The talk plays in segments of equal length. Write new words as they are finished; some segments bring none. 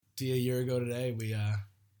exactly a year ago today, we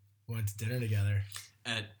went to dinner together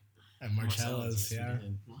At Marcello's. Yeah.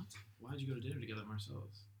 What? Why did you go to dinner together at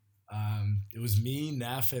Marcello's? It was me,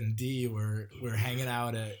 Neff, and D. We're hanging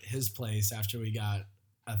out at his place after we got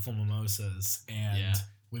Ethel Mimosas, and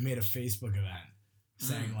we made a Facebook event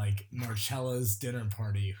saying like Marcella's dinner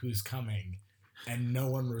party, who's coming, and no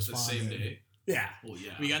one responded. The same day. Yeah. Well,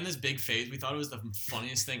 yeah. We got in this big phase. We thought it was the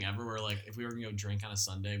funniest thing ever. Where like, if we were gonna go drink on a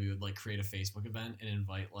Sunday, we would like create a Facebook event and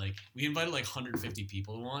invite like 150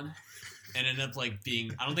 people to one, and ended up like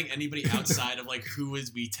being I don't think anybody outside of like who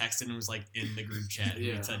we texted and was like in the group chat and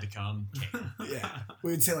we said to come came. Yeah.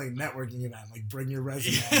 We would say like networking event, like bring your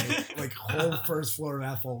resume, like whole first floor of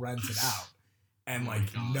Ethel rented out, and like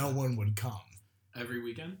no one would come. Every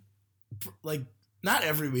weekend? Like. Not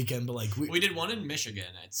every weekend, but like we did one in Michigan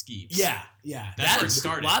at Skeeps. Yeah. That's where it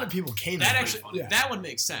started. A lot of people came. That one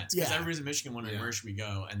makes sense because everybody's in Michigan wondering where should we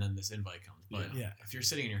go, and then this invite comes. But if you're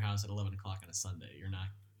sitting in your house at 11 o'clock on a Sunday, you're not.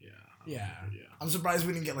 Yeah. I'm surprised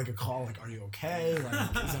we didn't get like a call like, "Are you okay?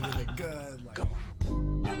 Like, is everything good?" Like.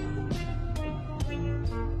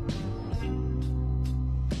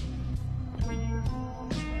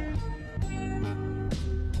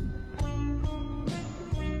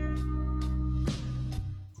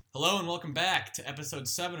 Hello and welcome back to episode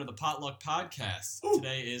 7 of the Potluck podcast. Ooh.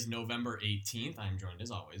 Today is November 18th. I'm joined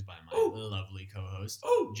as always by my lovely co-host,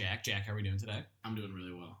 Jack. Jack, how are we doing today? I'm doing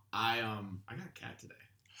really well. I got a cat today.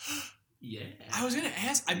 Yeah. I was gonna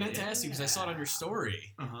ask. I meant to ask you because I saw it on your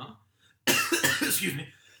story. Excuse me.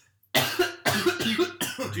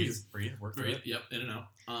 Jesus, breathe. Work through it. Yep, in and out.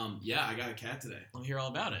 Yeah, I got a cat today. Let me hear all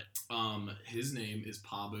about it. His name is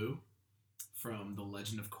Pabu from The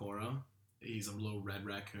Legend of Korra. He's a little red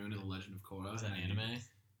raccoon in The Legend of Korra. Is that an anime?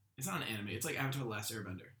 It's not an anime. It's like Avatar: The Last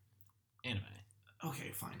Airbender. Anime. Okay,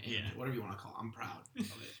 fine. Anime. Yeah. Whatever you want to call it. I'm proud of it.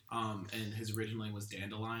 And his original name was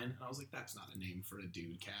Dandelion. And I was like, that's not a name for a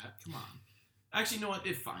dude cat. Come on. Actually, you know what?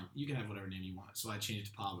 It's fine. You can have whatever name you want. So I changed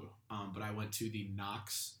it to Pabu. But I went to the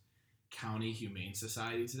Knox County Humane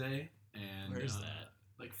Society today. And where is that?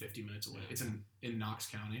 Like 50 minutes away. It's in Knox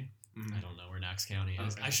County. Mm-hmm. I don't know where Knox County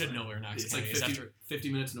is. Okay, I should know where Knox County is. It's like 50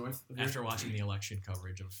 minutes north of here. After watching the election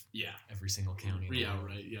coverage of every single county.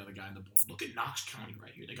 Right. Yeah, the guy on the board. Look at Knox County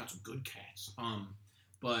right here. They got some good cats.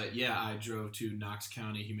 But yeah, I drove to Knox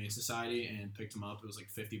County Humane Society and picked him up. It was like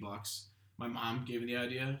 $50. My mom gave me the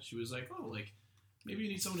idea. She was like, "Oh, like maybe you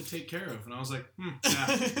need someone to take care of." And I was like, yeah,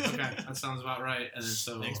 okay, that sounds about right. And then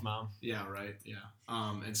so thanks, Mom. Yeah, right. Yeah.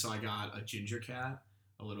 And so I got a ginger cat.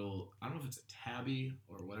 A little, I don't know if it's a tabby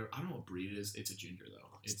or whatever. I don't know what breed it is. It's a ginger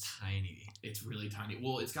though. It's tiny. It's really tiny.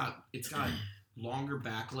 Well, it's got longer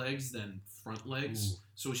back legs than front legs,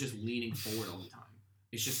 so it's just leaning forward all the time.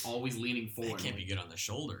 It's just always leaning forward. It can't be good on the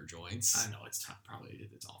shoulder joints. I know it's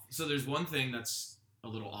awful. So there's one thing that's a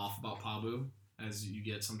little off about Pabu, as you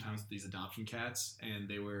get sometimes with these adoption cats, and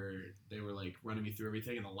they were like running me through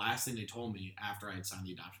everything. And the last thing they told me after I had signed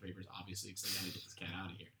the adoption papers, obviously because I got to get this cat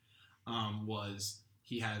out of here, was.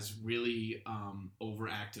 He has really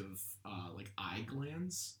overactive like eye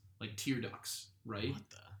glands, like tear ducts, right? What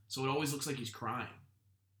the? So it always looks like he's crying.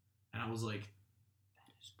 And I was like,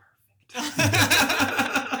 that is perfect.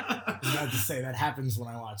 I was about to say, that happens when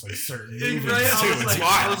I watch like certain movies too.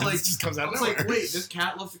 I was like, it just comes out I was like, wait, this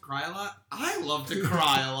cat loves to cry a lot? I love to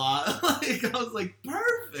cry a lot. Like, I was like,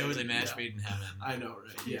 perfect. It was a match made in heaven. I know,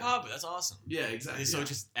 right? Yeah. Oh, but that's awesome. Yeah, exactly. So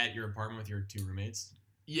just at your apartment with your 2 roommates?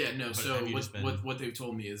 Yeah, no, so what they've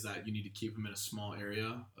told me is that you need to keep him in a small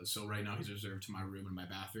area. So right now he's reserved to my room and my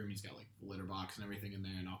bathroom. He's got like the litter box and everything in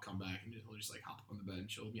there, and I'll come back and he'll just like hop up on the bed and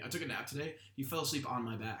chill with me. I took a nap today. He fell asleep on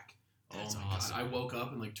my back. That's awesome. God. I woke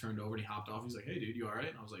up and like turned over and he hopped off. He's like, "Hey dude, you alright?"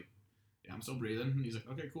 And I was like, "Yeah, I'm still breathing." And he's like,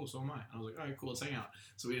 "Okay, cool, so am I." And I was like, "Alright, cool, let's hang out."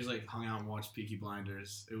 So we just like hung out and watched Peaky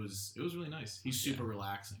Blinders. It was really nice. He's super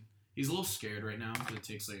relaxing. He's a little scared right now because it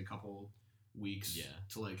takes like a couple weeks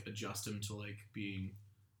to like adjust him to like being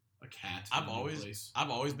a cat. I've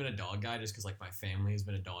always been a dog guy just because like my family has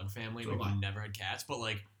been a dog family. We've never had cats, but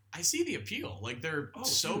like I see the appeal. Like they're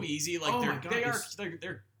so easy. Like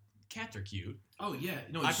they're cats are cute. Oh yeah,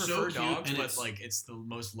 no, I prefer dogs, but like it's the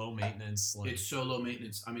most low maintenance. Like it's so low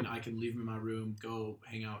maintenance. I mean, I can leave him in my room, go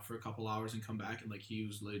hang out for a couple hours, and come back, and like he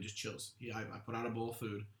usually just chills. I put out a bowl of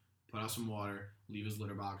food, put out some water, leave his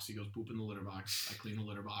litter box. He goes poop in the litter box. I clean the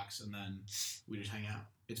litter box, and then we just hang out.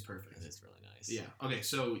 It's perfect. It's really nice. Yeah. Okay,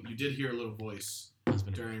 so you did hear a little voice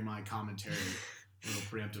during my commentary, a little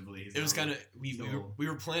preemptively. It was kind of we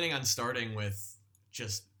were planning on starting with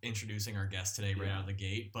just introducing our guest today right out of the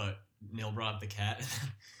gate, but Neil brought up the cat.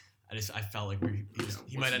 I felt like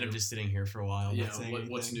he might end up just sitting here for a while. Yeah.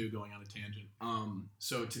 What's new? Going on a tangent.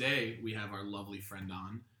 So today we have our lovely friend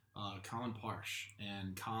on. Colin Parsh,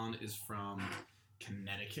 and Colin is from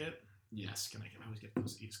Connecticut. Yes, Connecticut. I always get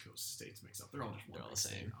those East Coast states mixed up. They're all just one the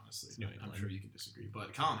same. state, honestly. I'm sure you can disagree.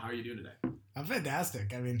 But Colin, how are you doing today? I'm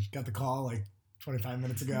fantastic. I mean, got the call like 25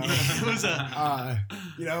 minutes ago. It was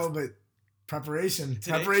but preparation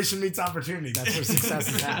meets opportunity. That's where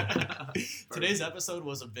success is at. Today's episode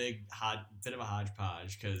was a bit of a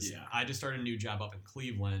hodgepodge because I just started a new job up in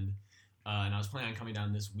Cleveland. And I was planning on coming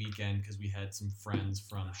down this weekend because we had some friends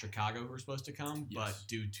from Chicago who were supposed to come, but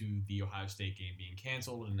due to the Ohio State game being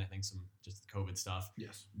canceled and I think some just COVID stuff,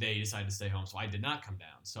 they decided to stay home. So I did not come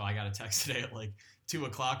down. So I got a text today at like 2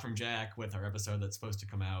 o'clock from Jack with our episode that's supposed to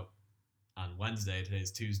come out on Wednesday. Today's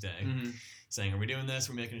Tuesday, saying, "Are we doing this?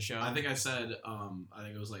 We're making a show." I think I said, I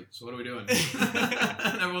think it was like, "So what are we doing?"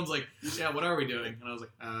 And everyone's like, "Yeah, what are we doing?" And I was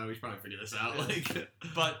like, "We should probably figure this out."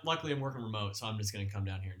 But luckily I'm working remote, so I'm just gonna come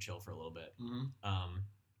down here and chill for a little bit.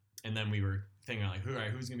 And then we were thinking like,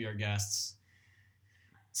 who's gonna be our guests?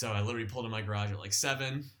 So I literally pulled in my garage at like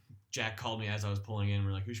 7. Jack called me as I was pulling in.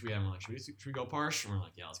 We're like, who should we have? And we're like, should we go Parsh? And we're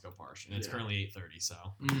like, yeah, let's go Parsh. And it's currently 8:30, so.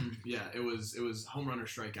 It was home run or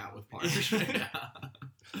strikeout with Parsh.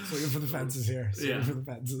 Swinging for the fences here. Swinging for the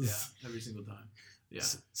fences. Yeah, every single time. Yeah.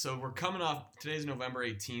 So we're coming off, today's November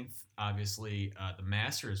 18th. Obviously, the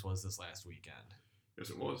Masters was this last weekend. Yes,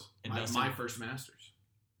 it was. And my first Masters.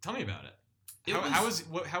 Tell me about it.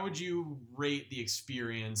 How would you rate the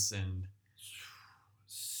experience? And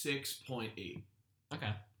 6.8.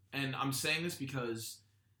 Okay. And I'm saying this because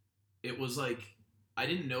it was like, I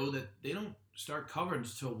didn't know that they don't start coverage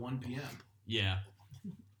until 1 p.m. Yeah.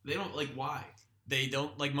 They don't, like, why? They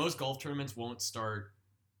don't, like, most golf tournaments won't start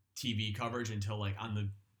TV coverage until, like, on the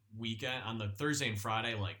weekend, on the Thursday and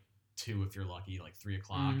Friday, like, 2 if you're lucky, like, 3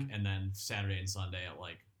 o'clock, and then Saturday and Sunday at,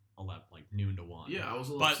 like, 11, like, noon to 1. Yeah, I was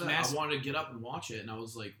a little upset. I wanted to get up and watch it, and I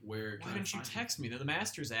was like, why didn't you text me? The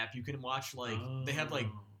Masters app, you can watch, like, they have, like,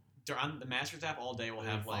 they're on the Masters app all day. Will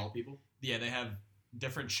have like people. Yeah, they have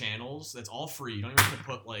different channels. That's all free. You don't even have to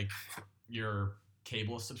put like your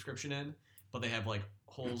cable subscription in, but they have like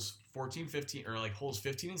holes 14, 15, or like holes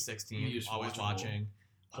 15 and 16. Always watching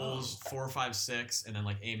holes 4, 5, 6, and then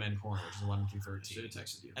like Amen Corner, which is 11 through 13. I should have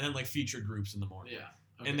texted you. And then like featured groups in the morning. Yeah.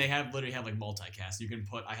 Okay. And they literally have like multicast. You can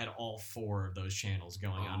put. I had all 4 of those channels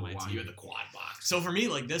going on my TV. You had the quad box. So for me,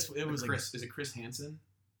 like this, it was Chris. Is it Chris Hansen?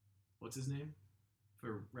 What's his name?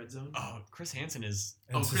 For Red Zone? Oh, Chris Hansen is...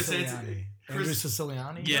 Chris Hansen. Andrew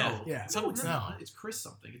Siciliani? Yeah. No, it's not. It's Chris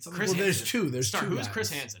something. It's something. Well, there's two. There's two. Who's Chris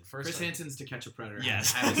Hansen? Chris Hansen's To Catch a Predator.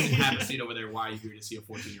 Yes. Have a seat over there. Why are you here to see a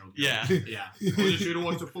 14-year-old girl? Yeah. Yeah. I was just here to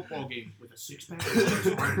watch a football game with a 6-pack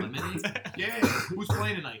of lemonade. Yeah. Who's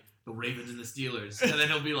playing tonight? The Ravens and the Steelers. And then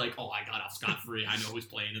he'll be like, I got off scot-free. I know who's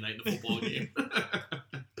playing tonight in the football game.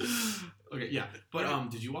 Okay, yeah. But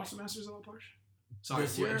did you watch the Masters at all, Parsh? Sorry,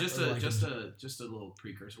 just a little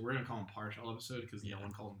precursor. We're gonna call him Parsh all episode because no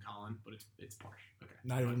one called him Colin, but it's Parsh. Okay.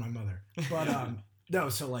 Not even my mother. But no.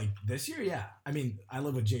 So like this year, yeah. I mean, I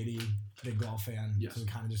live with JD, big golf fan, so we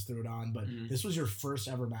kind of just threw it on. But this was your first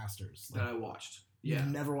ever Masters that I watched. Yeah. You've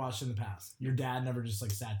never watched in the past. Your dad never just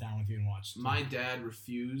like sat down with you and watched. My dad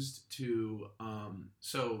refused to.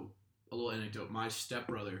 So a little anecdote. My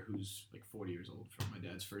stepbrother, who's like 40 years old from my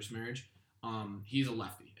dad's first marriage, he's a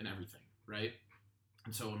lefty and everything, right?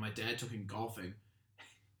 And so when my dad took him golfing,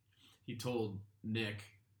 he told Nick,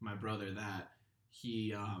 my brother, that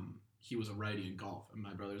he was a righty in golf. And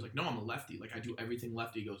my brother's like, no, I'm a lefty. Like, I do everything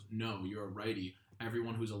lefty. He goes, no, you're a righty.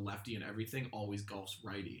 Everyone who's a lefty and everything always golfs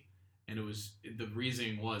righty. And the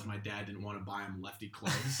reasoning was my dad didn't want to buy him lefty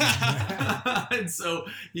clubs. And so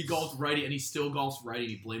he golfed righty, and he still golfs righty.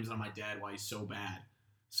 He blames it on my dad why he's so bad.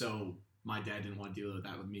 So my dad didn't want to deal with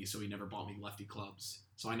that with me, so he never bought me lefty clubs.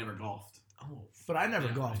 So I never golfed. Oh, but I never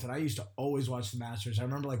golfed, and I used to always watch the Masters. I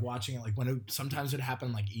remember like watching it like when sometimes it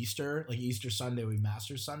happened like Easter Sunday would be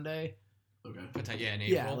Masters Sunday. Okay. Yeah, in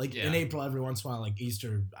April. In April every once in a while, like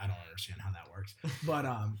Easter. I don't understand how that works, but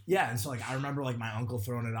and so like I remember like my uncle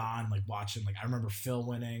throwing it on, like watching. Like I remember Phil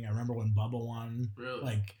winning. I remember when Bubba won. Really?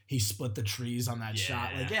 Like he split the trees on that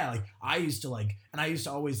shot. Like like I used to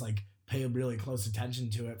always like pay really close attention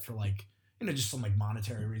to it for like. Just some like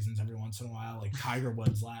monetary reasons every once in a while. Like Tiger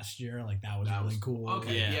Woods last year, like that was really cool.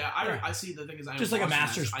 Okay, I see. The thing is, I just like a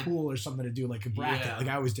Masters pool or something to do like a bracket. Yeah. Like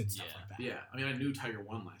I always did stuff like that. Yeah, I mean, I knew Tiger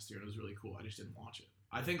won last year, and it was really cool. I just didn't watch it.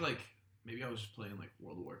 I think like maybe I was just playing like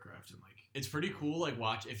World of Warcraft and like. It's pretty cool. Like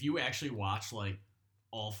if you actually watch like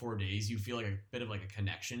all 4 days, you feel like a bit of like a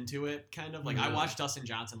connection to it, kind of like I watched Dustin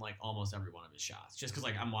Johnson like almost every one of his shots, just because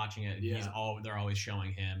like I'm watching it. And they're always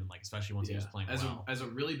showing him, and like especially once he was playing as a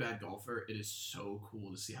really bad golfer, it is so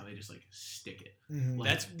cool to see how they just like stick it. Mm-hmm. Like,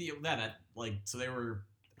 that's like so they were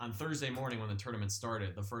on Thursday morning when the tournament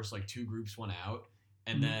started, the first like 2 groups went out,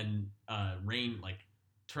 and then rain like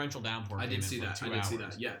torrential downpour. I did see that. I did see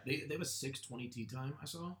that. Yeah, they have a 6:20 tee time. I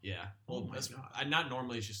saw. Yeah. Well, my God. not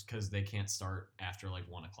normally. It's just because they can't start after like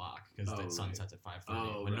 1 o'clock because the sun sets at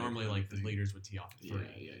 5:30. But normally like the leaders would tee off at 3.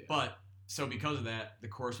 Yeah. But so because of that, the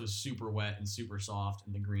course was super wet and super soft,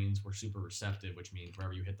 and the greens were super receptive, which means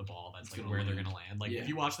wherever you hit the ball, that's like where they're gonna land. Like if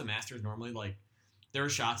you watch the Masters, normally like there were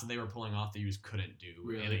shots that they were pulling off that you just couldn't do.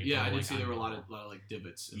 Really? Yeah, I did see there were a lot of like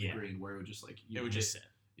divots in the green where it would just like just sit.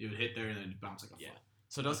 It would hit there and then bounce like a foot.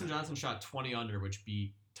 So Dustin Johnson shot 20 under, which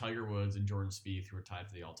beat Tiger Woods and Jordan Spieth, who were tied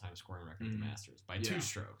for the all-time scoring record at the Masters by 2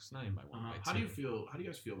 strokes, not even by 1. By 2. How do you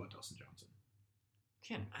guys feel about Dustin Johnson?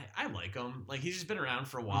 I like him. Like he's just been around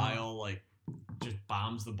for a while. Like just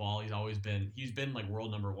bombs the ball. He's been like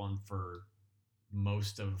world number 1 for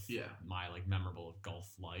most of my like memorable golf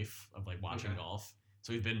life of like watching golf.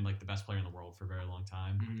 So he's been like the best player in the world for a very long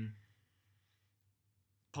time. Mm-hmm.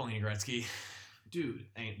 Paulina Gretzky, dude,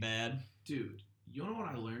 ain't bad. Dude, you know what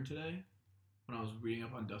I learned today when I was reading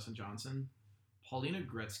up on Dustin Johnson? Paulina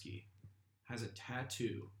Gretzky has a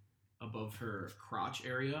tattoo above her crotch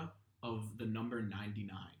area of the number 99.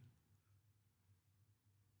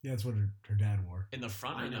 Yeah, that's what her dad wore. In the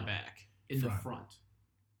front or in the back? In the front.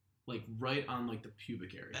 Like right on like the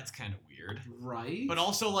pubic area. That's kind of weird, right? But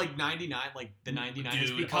also like 99, like the 99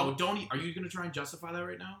 has become. Are you gonna try and justify that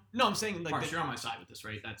right now? No, I'm saying like you're on my side with this,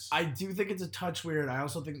 right? I do think it's a touch weird. I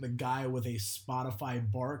also think the guy with a Spotify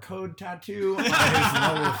barcode tattoo on his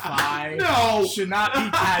lower thigh should not be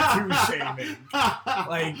tattoo shaming.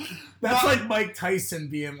 Like that's like Mike Tyson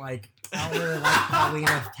being like, I don't really like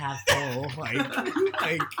Paulina's tattoo.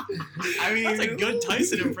 Like, I mean, that's a good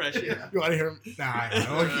Tyson impression. You want to hear him? Nah, I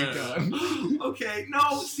don't keep going. Okay,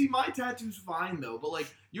 no, see, my tattoo's fine though, but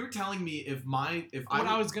like, you're telling me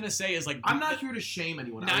I was gonna say is like, I'm not here to shame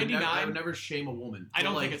anyone. 99. I would never shame a woman. I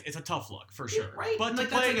don't think it's a tough look for sure, right? But like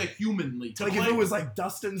that's like a humanly. Like if it was like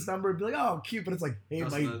Dustin's number, it'd be like, oh, cute, but it's like, hey,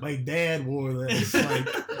 my dad wore this.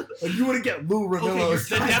 Like you wouldn't get Lou Ravillo's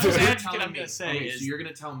the devil's advocate. I'm gonna say is so you're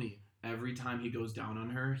gonna tell me. Every time he goes down on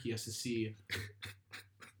her, he has to see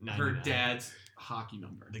 99. her dad's hockey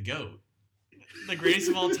number. The GOAT. The greatest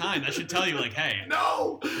of all time. That should tell you, like, hey.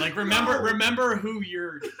 No! Like, remember who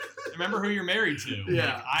you're married to.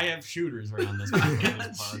 Yeah. Like, I have shooters around this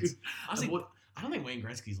parts. Honestly, I don't think Wayne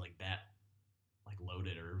Gretzky's, like, that, like,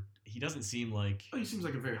 loaded or... He doesn't seem like... Oh, he seems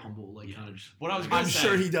like a very humble, like, kind of... What I was gonna I'm say,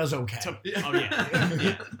 sure he does okay.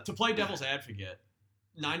 To play devil's advocate,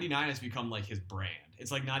 99 has become, like, his brand.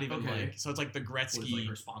 It's like not even like so. It's like the Gretzky,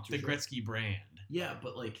 the Gretzky brand. Yeah,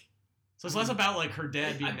 but like, so it's less about like her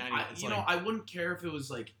dad being 99. I wouldn't care if it was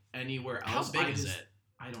like anywhere else. How big is it?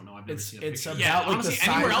 I don't know. I've never seen. It's about like honestly, the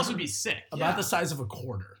anywhere size else would be sick. About the size of a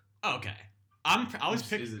quarter. Oh, okay. I was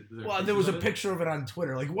picking. Well, there was a picture of it on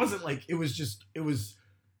Twitter. Like it wasn't like it was.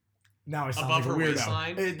 Now I sound above like a her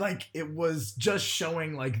weirdo. It was just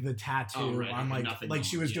showing like the tattoo on like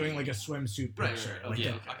she was doing like a swimsuit picture. Right. Like,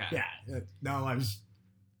 okay. Yeah. No, I was.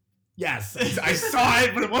 Yes, I saw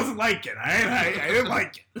it, but it wasn't like it. I didn't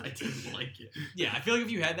like it. I didn't like it. Yeah, I feel like if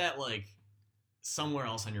you had that like somewhere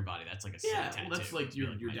else on your body, that's like a sick tattoo. Well, that's like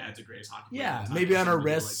your dad's the greatest hockey player. Yeah, maybe on her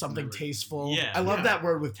wrist, something tasteful. Yeah, I love that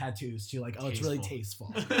word with tattoos too. Like, it's really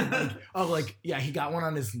tasteful. He got one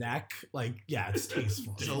on his neck. Like, yeah, it's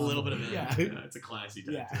tasteful. Just a little bit of it. Yeah, it's a classy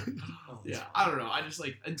tattoo. Yeah, I don't know. I just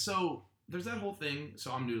like, and so there's that whole thing.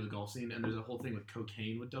 So I'm new to the golf scene, and there's a whole thing with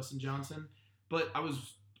cocaine with Dustin Johnson. But I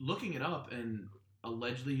was looking it up, and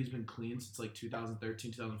allegedly he's been clean since like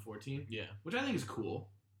 2013, 2014. Yeah, which I think is cool.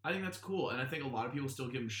 I think that's cool, and I think a lot of people still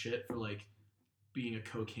give him shit for like being a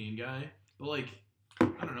cocaine guy. But like,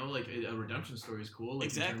 I don't know, like a redemption story is cool. Like,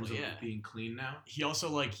 exactly. In terms of being clean now. He also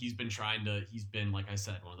like he's been like I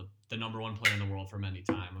said, one of the number 1 player in the world for many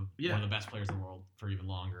time. Yeah. One of the best players in the world for even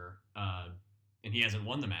longer. And he hasn't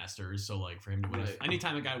won the Masters, so like for him to win,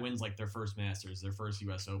 anytime a guy wins like their first Masters, their first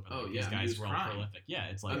U.S. Open, these guys were all prolific. Yeah,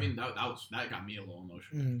 it's like, I mean that got me a little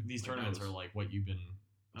emotional. Mm-hmm. These tournaments are like what you've been.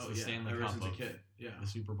 Stanley ever Cup since of a kid. Yeah, the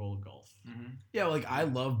Super Bowl of golf. Mm-hmm. Yeah, like I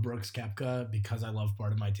love Brooks Koepka because I love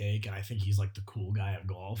Part of My Take, and I think he's like the cool guy of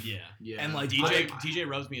golf. Yeah. And like DJ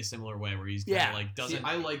rubs me a similar way where he's kind of like doesn't. See,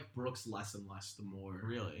 I like Brooks less and less the more.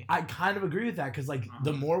 Really. I kind of agree with that because like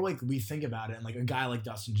the more like we think about it, and like a guy like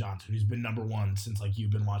Dustin Johnson who's been number 1 since like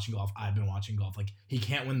you've been watching golf, I've been watching golf. Like he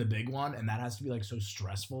can't win the big one, and that has to be like so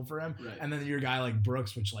stressful for him. Right. And then your guy like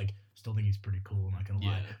Brooks, which like Still think he's pretty cool. I'm not gonna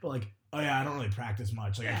lie. But like, oh yeah, I don't really practice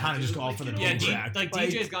much. Like I kind of just go off for the track. Like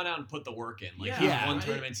DJ's gone out and put the work in. Like he's won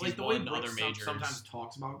tournaments. He's won other majors. Sometimes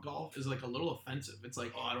talks about golf is like a little offensive. It's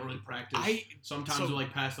like, oh, I don't really practice. Sometimes we're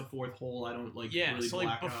like past the fourth hole. I don't like really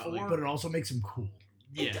black out. But it also makes him cool.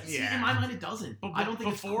 See, in my mind, it doesn't. I don't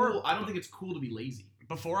think it's cool. I don't think it's cool to be lazy.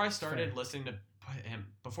 Before I started listening to him,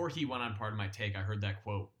 before he went on Pardon My Take, I heard that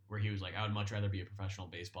quote where he was like, I would much rather be a professional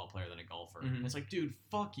baseball player than a golfer. And it's like, dude,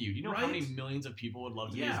 fuck you. You know how many millions of people would love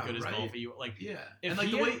to be as good as golf as you? Like, and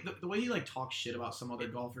like the way he like talks shit about some other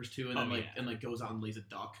golfers too, and then goes out and lays a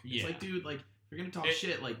duck. It's like, dude, like if you're gonna talk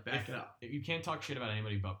shit, like back it up. You can't talk shit about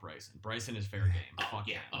anybody but Bryson. Bryson is fair game. Fuck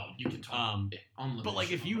yeah. Oh, you can talk. But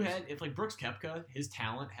like if like Brooks Koepka, his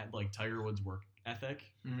talent had like Tiger Woods' work ethic,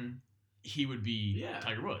 he would be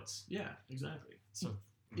Tiger Woods. Yeah, exactly. So.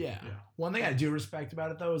 Yeah. One thing I do respect about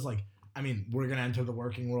it though is like, I mean, we're gonna enter the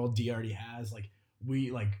working world. D already has like we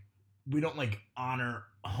don't like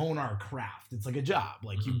hone our craft. It's like a job.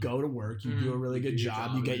 Like you go to work, you do a really good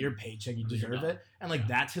job, you get your paycheck, you deserve it. And like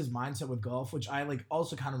that's his mindset with golf, which I like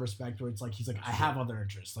also kind of respect. Where it's like he's like I have other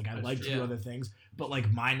interests. Like I like to do other things, but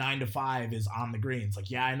like my 9 to 5 is on the greens.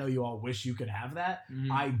 Like I know you all wish you could have that.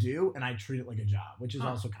 I do, and I treat it like a job, which is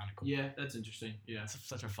also kind of cool. Yeah, that's interesting. Yeah, it's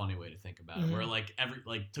such a funny way to think about it. Where like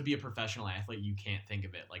to be a professional athlete, you can't think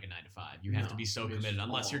of it like a 9 to 5. You have to be so committed,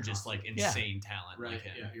 unless you're just like insane talent, right? Like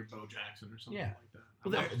him. Yeah, you're Bo Jackson or something like that.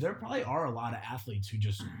 Well, there probably are a lot of athletes who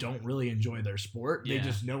just don't really enjoy their sport. They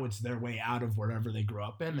just know it's their way out of wherever they grew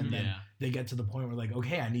up in, and then they get to the point where like,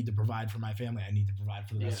 okay, I need to provide for my family. I need to provide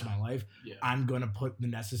for the rest of my life. I'm going to put the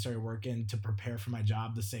necessary work in to prepare for my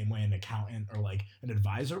job the same way an accountant or like an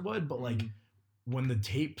advisor would. But like when the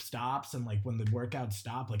tape stops and like when the workouts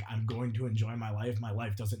stop, like I'm going to enjoy my life. My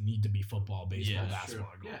life doesn't need to be football, baseball, basketball,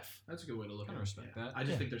 or golf. Yeah, that's a good way to look at it. I respect that. I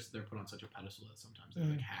just think they're put on such a pedestal that sometimes they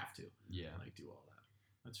like have to. Like do all that.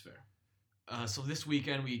 That's fair. So this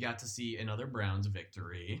weekend we got to see another Browns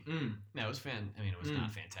victory. That was I mean, it was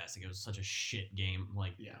not fantastic. It was such a shit game,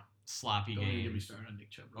 like sloppy game. Don't even get me started on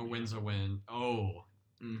Nick Chubb. A win's a win. Oh.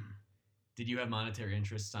 Did you have monetary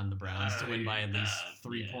interests on the Browns to win by at least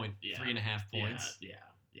 3.5 points? Yeah.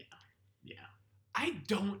 I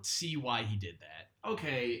don't see why he did that.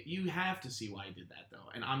 Okay, you have to see why he did that though,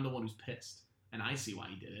 and I'm the one who's pissed, and I see why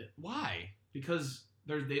he did it. Why? Because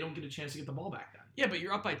they don't get a chance to get the ball back then. Yeah, but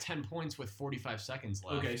you're up by 10 points with 45 seconds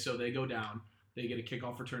left. Okay, so they go down. They get a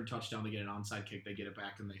kickoff return touchdown. They get an onside kick. They get it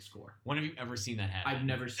back, and they score. When have you ever seen that happen? I've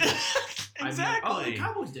never seen it. Exactly. The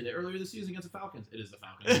Cowboys did it earlier this season against the Falcons. It is the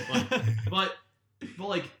Falcons. but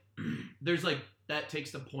like, there's like, that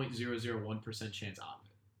takes the 0.001% chance out of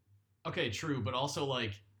it. Okay, true. But also,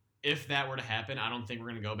 like, if that were to happen, I don't think we're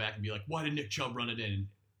going to go back and be like, why did Nick Chubb run it in?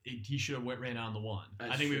 He should have ran on the one.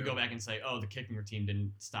 I think we would go back and say, oh, the kicking team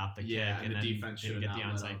didn't stop the kick, and the defense should get the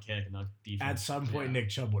onside kick, and the defense. At some point, Nick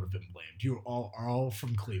Chubb would have been blamed. You are all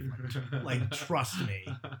from Cleveland. Like, trust me.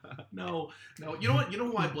 No. You know what? You know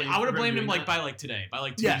who I blame? I would have blamed him like by like today, by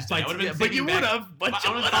like Tuesday. I would have been. But you would have. But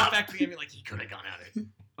I would have thought back to the game, like he could have gone at it.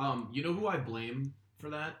 You know who I blame for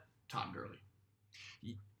that? Todd Gurley.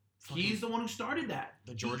 He's the one who started that.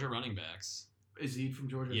 The Georgia running backs. Is he from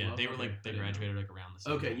Georgia? Yeah, as well? they were they graduated like around the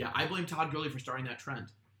same. Okay, yeah, I blame Todd Gurley for starting that trend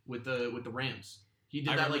with the Rams. He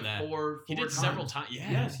did that like four He did times. several times. Yeah.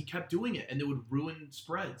 Yes, he kept doing it, and it would ruin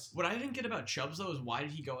spreads. What I didn't get about Chubbs though is why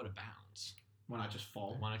did he go out of bounds? Why not just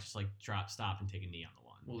fall? Why not just like stop and take a knee on the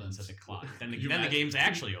one? Well, then set the clock. Then the game's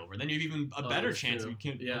actually over. Then you've even a better chance you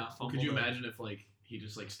can. Yeah. Could you imagine if like he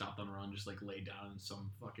just like stopped on a run, just like laid down, and some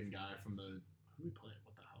fucking guy from the who we played?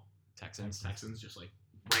 What the hell? Texans just like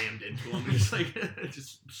rammed into him and just like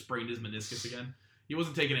just sprained his meniscus again. He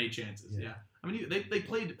wasn't taking any chances. Yeah. I mean they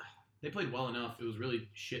played well enough. It was really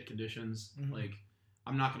shit conditions. Like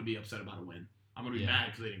I'm not going to be upset about a win. I'm going to be mad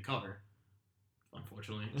because they didn't cover,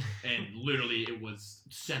 unfortunately. And literally it was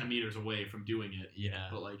centimeters away from doing it. Yeah.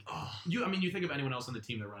 But like you think of anyone else on the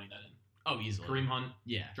team they're running that in. Oh, easily. Kareem Hunt.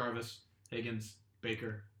 Yeah. Jarvis, Higgins,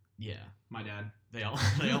 Baker. Yeah. My dad. They all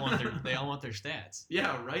want their stats.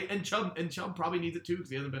 Yeah, right. And Chubb probably needs it too because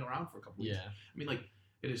he hasn't been around for a couple weeks. Yeah. I mean, like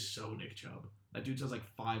it is so Nick Chubb. That dude says like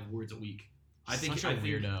 5 words a week. Such a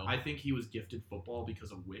weirdo. I think he was gifted football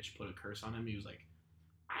because a witch put a curse on him. He was like,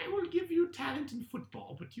 "I will give you talent in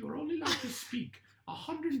football, but you are only allowed to speak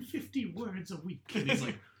 150 words a week." And he's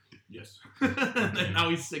like, "Yes." And now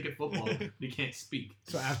he's sick at football. He can't speak.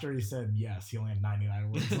 So after he said yes, he only had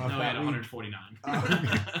 99 words left. No, he had 149.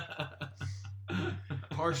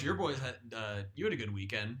 Parsh, your boys had you had a good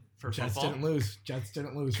weekend for Jets football. Jets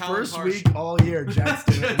didn't lose. Colin First Parsh. week all year, Jets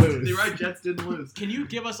didn't lose. You're right, Jets didn't lose. Can you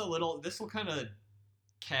give us a little? This will kind of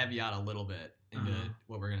caveat a little bit. into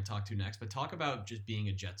what we're going to talk to next, but talk about just being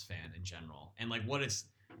a Jets fan in general and like what it's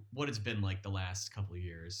been like the last couple of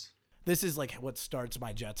years. This is like what starts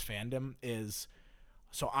my Jets fandom is,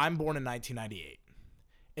 so I'm born in 1998.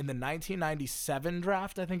 In the 1997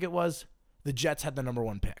 draft, I think it was, the Jets had the number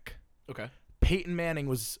 1 pick. Okay. Peyton Manning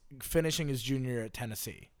was finishing his junior year at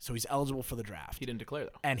Tennessee, so he's eligible for the draft. He didn't declare,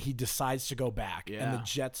 though. And he decides to go back. Yeah. And the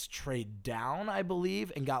Jets trade down, I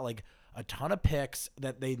believe, and got like a ton of picks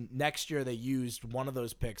that next year they used one of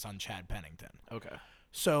those picks on Chad Pennington. Okay.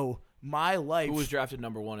 So my life. Who was drafted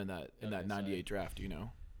number 1 in that 98 draft, do you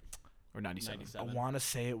know? Or 97? 97. I want to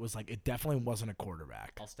say it was like, it definitely wasn't a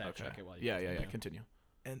quarterback. I'll stat check it while you Yeah. Continue.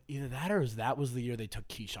 And either that or that was the year they took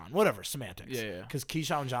Keyshawn. Whatever, semantics. Yeah. Because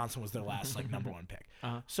Keyshawn Johnson was their last like number 1 pick.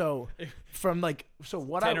 Uh-huh. So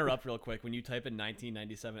To interrupt real quick, when you type in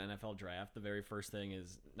 1997 NFL draft, the very first thing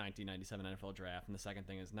is 1997 NFL draft, and the second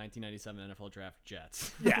thing is 1997 NFL draft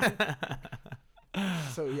Jets. Yeah.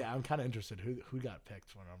 So yeah, I'm kind of interested who got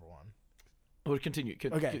picked for number 1. Well, continue.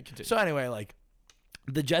 Okay. Continue. So anyway, like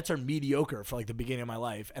the Jets are mediocre for like the beginning of my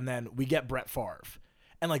life, and then we get Brett Favre.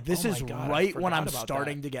 And like this is God, right when I'm forgot about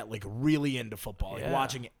starting to get like really into football, like Yeah.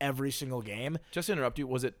 watching every single game. Just to interrupt you,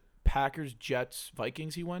 was it Packers, Jets,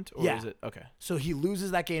 Vikings he went? Or Yeah. is it okay? So he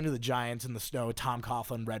loses that game to the Giants in the snow. Tom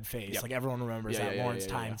Coughlin, red face. Yep. Like everyone remembers Yeah, that yeah, Lawrence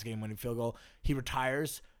yeah, yeah, Tynes game-winning field goal. He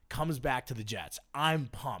retires, comes back to the Jets. I'm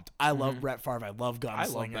pumped. I love Brett Favre. I love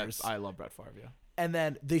gunslingers. I love Brett Favre, yeah. And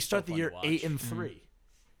then they start the fun year to watch. 8-3.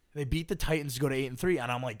 They beat the Titans to go to 8-3,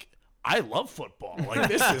 and I'm like, I love football. Like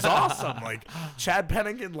this is awesome. Like Chad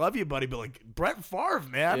Pennington, love you, buddy, but like Brett Favre,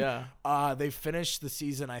 man. Yeah. They finished the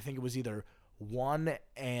season. I think it was either 1-4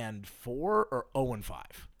 or 0-5.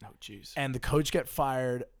 Oh, jeez. And the coach gets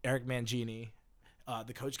fired, Eric Mangini.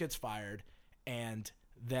 The coach gets fired, and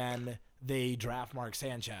then they draft Mark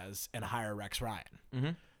Sanchez and hire Rex Ryan. Mm-hmm.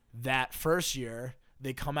 That first year,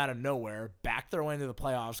 they come out of nowhere, back their way into the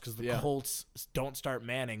playoffs because the Colts don't start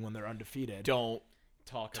Manning when they're undefeated. Don't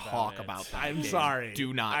Talk about that. I'm game. sorry.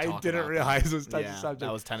 Do not. I talk didn't about realize that. it was such a Yeah, subject.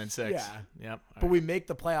 that was 10-6. Yeah. Yep. But we make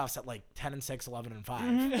the playoffs at like 10-6,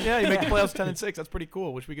 11-5. Yeah, you make the playoffs 10-6. That's pretty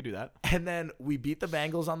cool. Wish we could do that. And then we beat the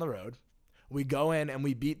Bengals on the road. We go in and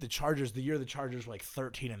we beat the Chargers the year the Chargers were like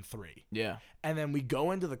 13-3. Yeah. And then we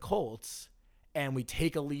go into the Colts and we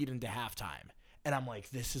take a lead into halftime. And I'm like,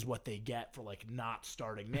 this is what they get for like not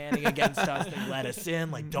starting Manning against us. They let us in,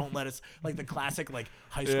 like don't let us, like the classic like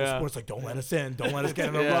high school sports, like don't let us in, don't let us get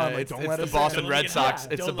in a run, like don't let us. It's the Boston in. Red Sox.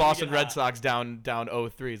 Yeah. It's the Boston Red Sox down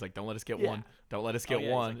 0-3. It's like don't let us get Yeah. one. Don't let us get It's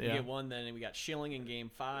one. like, we get one, then we got Schilling in game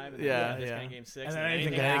 5. And Yeah, then this yeah. guy in game 6. And then then anything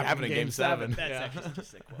anything can happen in game 7. That's Yeah. actually such a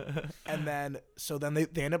sick quote. And then so then they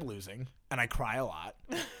end up losing, and I cry a lot.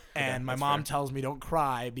 And my mom tells me don't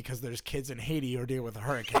cry because there's kids in Haiti who are dealing with a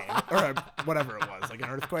hurricane or whatever it was, like an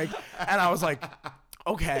earthquake. And I was like,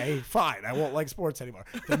 okay, fine, I won't like sports anymore.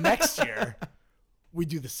 The next year, we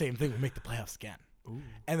do the same thing. We make the playoffs again. Ooh.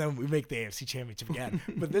 And then we make the AFC Championship again.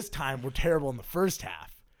 But this time, we're terrible in the first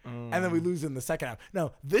half. And then we lose in the second half.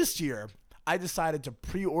 No, this year, I decided to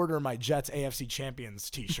pre-order my Jets AFC Champions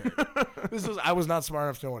t-shirt. I was not smart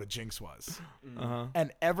enough to know what a jinx was. Uh-huh.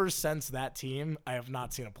 And ever since that team, I have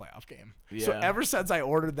not seen a playoff game. So Yeah. ever since I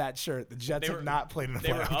ordered that shirt, the Jets have not played in a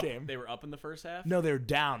playoff game. They were up in the first half? No, they were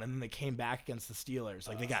down, and then they came back against the Steelers.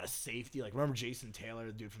 Like, they got a safety. Like, remember Jason Taylor,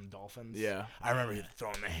 the dude from the Dolphins? Yeah. I remember he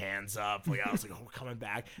throwing the hands up. Like, I was like, oh, we're coming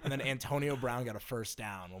back. And then Antonio Brown got a first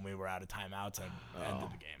down when we were out of timeouts and ended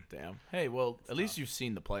the game. Damn. Hey, well, at least you've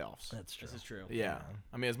seen the playoffs. That's true. This is true. Yeah.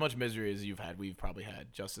 I mean, as much misery as you've had, we've probably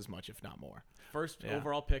had just as much, if not more. First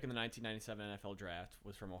overall pick in the 1997 NFL draft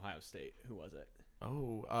was from Ohio State. Who was it?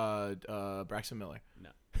 Oh, Braxton Miller. No.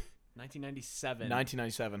 1997.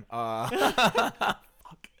 1997.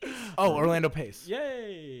 Oh, Orlando Pace.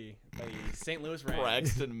 Yay! By St. Louis Rams.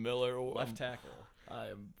 Braxton Miller. Left tackle.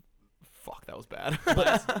 Fuck, that was bad.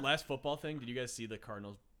 Last football thing. Did you guys see the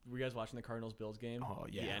Cardinals? Were you guys watching the Cardinals-Bills game? Oh,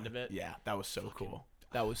 yeah. The end of it? Yeah, that was so cool.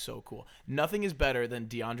 That was so cool. Nothing is better than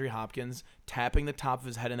DeAndre Hopkins tapping the top of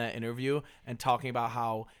his head in that interview and talking about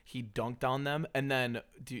how he dunked on them. And then,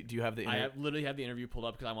 do you have the interview? Literally have the interview pulled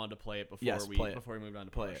up because I wanted to play it before before we moved on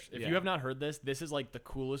to Play push. it, If yeah. you have not heard this is like the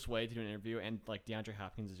coolest way to do an interview. And like DeAndre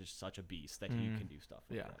Hopkins is just such a beast that he can do stuff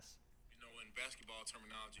like this. You know, in basketball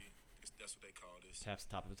terminology, that's what they call this. Taps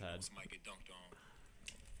the top of his head. Somebody get dunked on.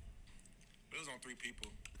 But it was on 3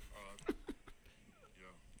 people.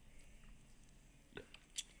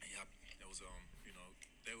 Yep. That was you know,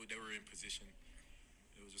 they were in position.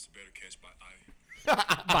 It was just a better catch by eye.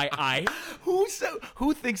 By eye?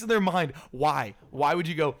 Who thinks in their mind, why? Why would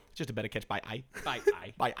you go, just a better catch by eye? By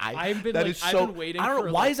eye. By eye? I've been, That like, is I've so, been waiting I don't know,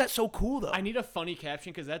 for, why like, is that so cool, though? I need a funny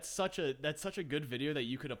caption because that's such a good video that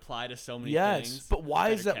you could apply to so many yes, things. but why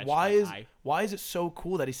is Better that? catch Why by is eye. why is it so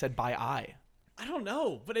cool that he said by eye? I don't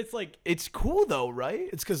know, but it's like It's cool though, right?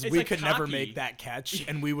 It's because It's we like could never cocky. make that catch,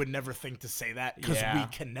 and we would never think to say that because Yeah. we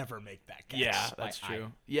can never make that catch. Yeah, that's by true.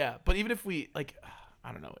 eye. Yeah, but even if we like,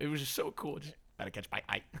 I don't know, it was just so cool. Just better catch by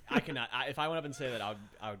eye. I cannot. If I went up and say that,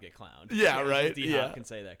 I would get clowned. Yeah, right? D-Hop Yeah. can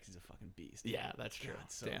say that because he's a fucking beast. Yeah, that's true. God,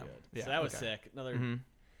 so Damn. good. Yeah, So that was okay. sick. Another Mhm.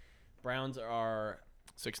 Browns are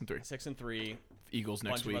 6-3. 6-3. Eagles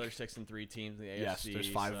next Bunch week. of other 6-3 teams in the AFC. Yes, there's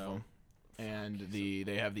 5 so. of them. And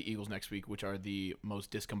they have the Eagles next week, which are the most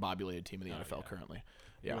discombobulated team in the NFL yeah. currently.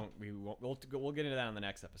 Yeah. We'll get into that on the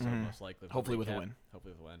next episode, Mhm. most likely. Hopefully with a recap. win.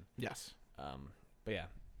 Hopefully with a win. Yes. But yeah,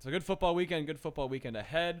 so good football weekend. Good football weekend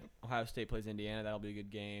ahead. Ohio State plays Indiana. That'll be a good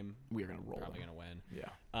game. We are gonna roll. Probably them. gonna win.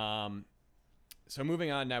 Yeah. So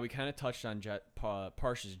moving on now, we kind of touched on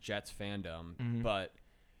Parsh's Jets fandom, Mhm. but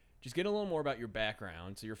just get a little more about your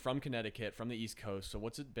background. So you're from Connecticut, from the East Coast. So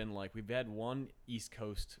what's it been like? We've had one East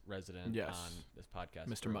Coast resident Yes. on this podcast.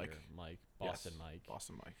 Mr. Mike. Mike. Boston Yes. Mike.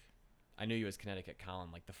 Boston Mike. I knew you as Connecticut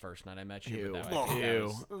Colin like the first night I met you. Ew. But that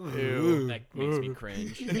Ew. that makes me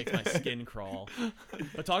cringe. It makes my skin crawl.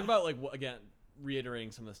 But talk about again,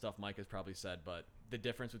 reiterating some of the stuff Mike has probably said, but the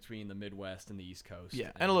difference between the Midwest and the East Coast.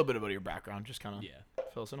 Yeah, and a little bit about your background. Just kind of Yeah.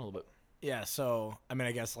 fill us in a little bit. Yeah. So I mean,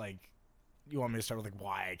 I guess like you want me to start with like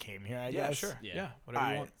why I came here? I guess. sure. Yeah. Yeah, whatever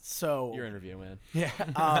you All want. right. So Your interview, man.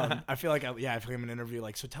 yeah, I feel like I feel like I'm an interview.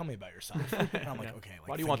 Like, so tell me about yourself. And I'm like, okay. Like,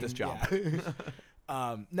 Why do you want this job?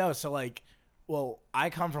 yeah. No, so like, well, I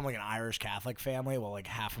come from like an Irish Catholic family. Well, like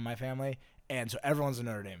half of my family, and so everyone's a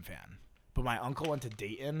Notre Dame fan. But my uncle went to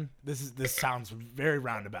Dayton. This sounds very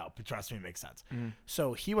roundabout, but trust me, it makes sense.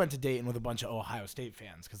 So he went to Dayton with a bunch of Ohio State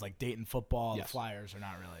fans because like Dayton football, Yes. the Flyers are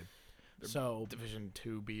not really. So Division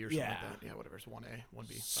 2B or something Yeah. like that. Yeah, whatever. It's 1A,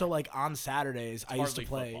 1B. So like on Saturdays, I used to hardly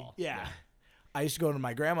play. football. Yeah. I used to go to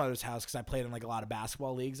my grandmother's house because I played in like a lot of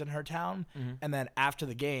basketball leagues in her town. And then after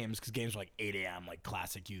the games, because games were like 8 a.m., like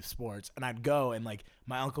classic youth sports, and I'd go and like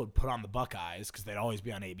my uncle would put on the Buckeyes because they'd always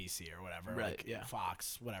be on ABC or whatever, Right, like yeah.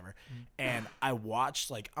 Fox, whatever. And I watched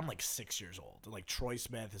like I'm like 6 years old, and like Troy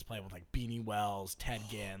Smith is playing with like Beanie Wells, Ted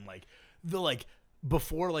Ginn, like the like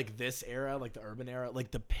before like this era, like the urban era,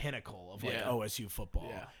 like the pinnacle of like Yeah. OSU football.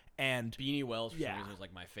 Yeah. And Beanie Wells for some Yeah. reason was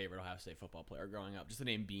like my favorite Ohio State football player growing up. Just the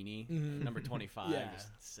name Beanie, Mhm. number 25, Yeah. just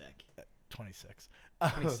sick. 26.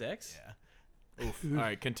 26? Yeah. Oof. All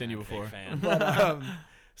right, continue Big before. fan. But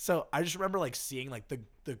so I just remember like seeing like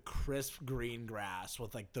the crisp green grass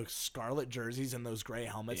with like the scarlet jerseys and those gray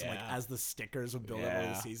helmets, and like Yeah. as the stickers would build up over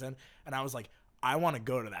Yeah. the season, and I was like, I want to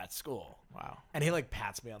go to that school. Wow. And he like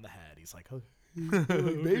pats me on the head. He's like, okay. Like,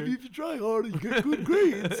 maybe if you try hard and you get good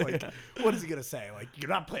grades. Like, what is he gonna say? Like, you're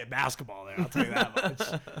not playing basketball there. I'll tell you that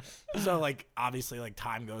much. So like, obviously, like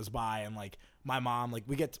time goes by, and like my mom, like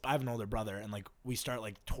I have an older brother, and like we start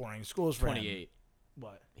like touring schools for him. 28.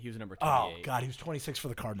 What? He was number Oh 28. God, he was 26 for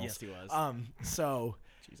the Cardinals. Yes, he was. So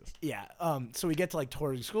Jesus. yeah. So we get to like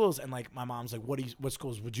touring schools, and like my mom's like, what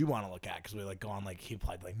schools would you want to look at? Because we like go on like he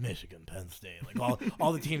applied to, like Michigan, Penn State, like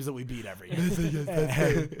all the teams that we beat every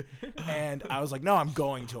year. And I was like, no, I'm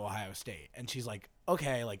going to Ohio State. And she's like,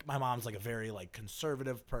 okay. Like my mom's like a very like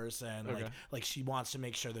conservative person. Okay. Like she wants to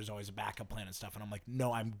make sure there's always a backup plan and stuff. And I'm like,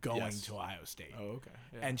 no, I'm going Yes. to Ohio State. Oh, okay.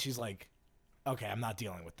 Yeah. And she's like, okay, I'm not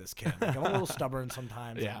dealing with this kid. Like, I'm a little stubborn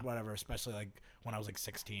sometimes, Yeah. and whatever, especially like when I was like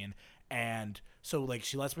 16. And so like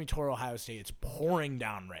she lets me tour Ohio State. It's pouring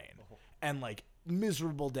down rain and like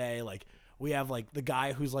miserable day. Like we have like the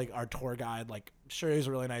guy who's like our tour guide, like sure he's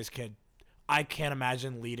a really nice kid. I can't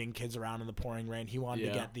imagine leading kids around in the pouring rain. He wanted to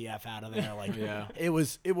Yeah. get the F out of there. Like Yeah. it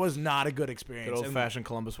was not a good experience. Good old And- fashioned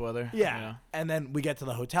Columbus weather. yeah. And then we get to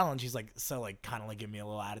the hotel, and she's like, so like kind of like give me a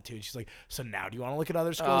little attitude. She's like, so now do you want to look at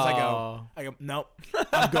other schools? Oh. I go, nope,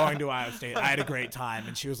 I'm going to Ohio State. I had a great time.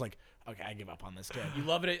 And she was like, okay, I give up on this kid. You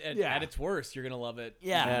love it at, Yeah. at its worst. You're going to love it.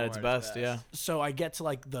 Yeah. even At more its at best, yeah. So I get to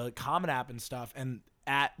like the Common App and stuff, and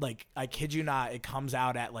at like, I kid you not, it comes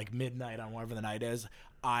out at like midnight on whatever the night is.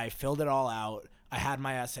 I filled it all out. I had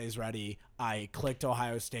my essays ready. I clicked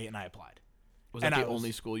Ohio State, and I applied. Was that And the I was-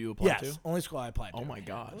 only school you applied Yes, to? only school I applied to. Oh my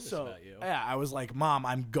God. Notice So about you. yeah, I was like, Mom,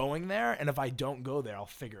 I'm going there, and if I don't go there, I'll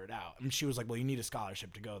figure it out. And she was like, well, you need a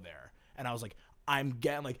scholarship to go there. And I was like, I'm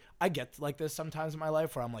getting like I get like this sometimes in my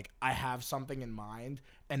life where I'm like I have something in mind,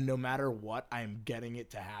 and no matter what, I'm getting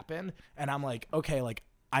it to happen. And I'm like, okay, like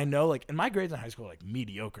I know, like, and my grades in high school were, like,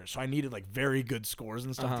 mediocre, so I needed, like, very good scores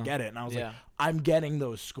and stuff to get it. And I was like, I'm getting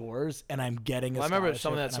those scores, and I'm getting a I remember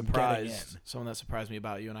something scholarship, that surprised me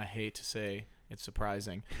about you, and I hate to say it's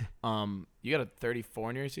surprising. You got a 34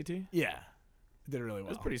 in your ACT? Yeah. Did really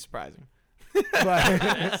well. That's pretty surprising.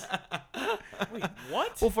 But Wait,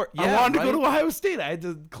 what? Well, I wanted to go to Ohio State. I had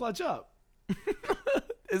to clutch up.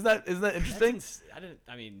 Isn't that interesting?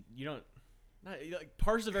 I mean, you don't. Like,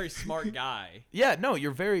 Parr's a very smart guy. Yeah, no,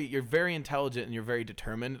 you're very intelligent and you're very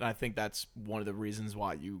determined, and I think that's one of the reasons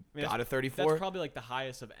why you got a 34. That's probably like the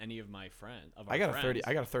highest of any of my friends. I got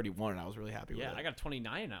a 31, and I was really happy with it. Yeah, I got a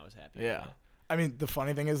 29, and I was happy. Yeah. With it. I mean, the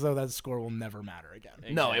funny thing is, though, that score will never matter again.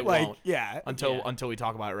 Exactly. No, it Like, won't. yeah. Until we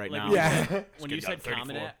talk about it right Like, now. Yeah. When you said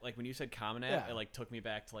Common 34. App, it like took me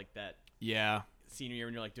back to like that Yeah. senior year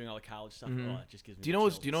when you're like doing all the college stuff. Mhm. Oh, it just gives me. Do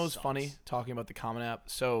you know what's funny talking about the Common App?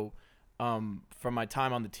 So, from my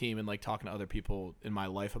time on the team and like talking to other people in my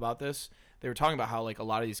life about this, they were talking about how like a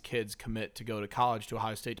lot of these kids commit to go to college to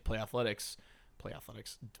Ohio State to play athletics,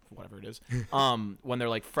 whatever it is, when they're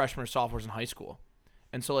like freshmen or sophomores in high school.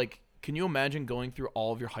 And so like, can you imagine going through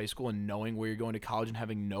all of your high school and knowing where you're going to college and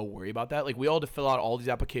having no worry about that? Like, we all had to fill out all these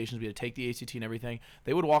applications. We had to take the ACT and everything.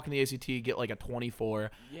 They would walk in the ACT, get like a 24,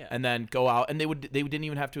 and then go out. And they didn't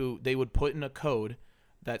even have to. They would put in a code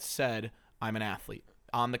that said, "I'm an athlete."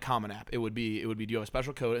 On the Common App, it would be. Do you have a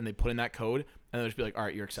special code? And they put in that code, and they'd just be like, "All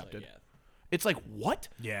right, you're accepted." So, yeah. It's like, what?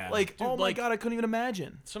 Yeah. Like, Dude, oh my like, God, I couldn't even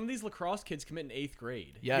imagine. Some of these lacrosse kids commit in 8th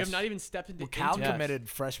grade. Yes. You have not even stepped into. Cal into committed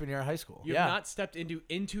freshman year of high school. You have not stepped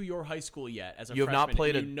into your high school yet as a You have freshman. not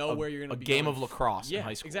played and you know where you're going to be game going. of lacrosse Yeah, in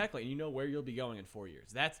high school. exactly. And you know where you'll be going in 4 years.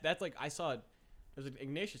 That's like I saw. There's an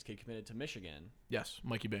Ignatius kid committed to Michigan. Yes,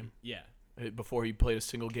 Mikey Bame. Yeah. Before he played a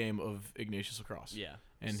single game of Ignatius lacrosse. Yeah.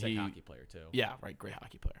 And Sick he hockey player too. Yeah, right. Great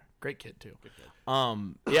hockey player. Great kid too. Good kid.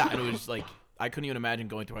 Yeah, and it was like I couldn't even imagine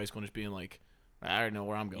going through high school and just being like, I don't know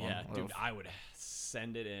where I'm going. Yeah, dude, I would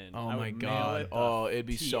send it in. Oh I my would mail God. it the Oh, it'd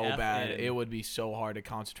be so TF bad. in. It would be so hard to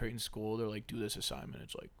concentrate in school. They're like, do this assignment.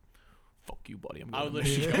 It's like, fuck you, buddy. I'm I going would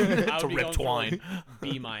to literally go, I to would be rip going for, twine. like,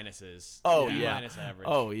 B minuses. Oh, B yeah. minus average.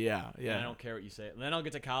 Oh yeah, And yeah. I don't care what you say. And then I'll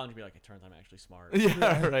get to college and be like, it turns out I'm actually smart.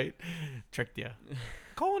 Yeah, right. Tricked you.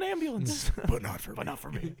 Call an ambulance. But not for me. But not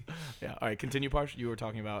for me. Yeah. All right. Continue, Parsh. You were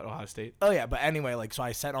talking about Ohio State. Oh, yeah. But anyway, like, so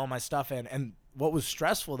I sent all my stuff in. And what was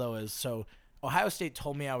stressful, though, is so Ohio State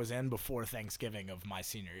told me I was in before Thanksgiving of my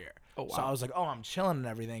senior year. Oh, wow. So I was like, oh, I'm chilling and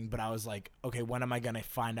everything. But I was like, okay, when am I going to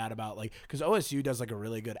find out about, like, because OSU does, like, a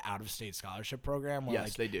really good out-of-state scholarship program. Where, Yes,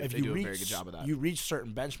 like, they do. If They you do a reach, very good job of that. You reach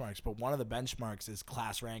certain benchmarks, but one of the benchmarks is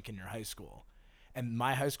class rank in your high school. And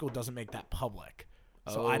my high school doesn't make that public.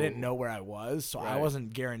 So I didn't know where I was. So I Right.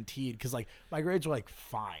 wasn't guaranteed. Because, like, my grades were, like,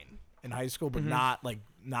 fine in high school, but not like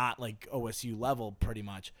OSU level pretty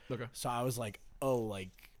much. Okay. So I was like,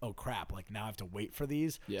 oh crap, like now I have to wait for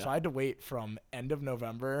these. Yeah. So I had to wait from end of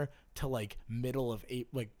November to like middle of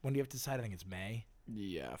April. Like, when do you have to decide? I think it's May.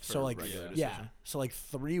 Yeah. For So like regular yeah. decision. So like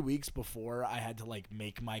 3 weeks before I had to like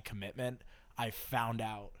make my commitment, I found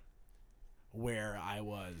out where I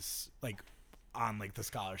was like on like the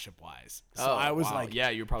scholarship wise. So I was wow. like, yeah,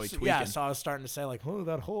 you were probably tweaking. yeah, so I was starting to say like, oh,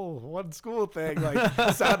 that whole one school thing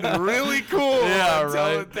like sounded really cool. Yeah, until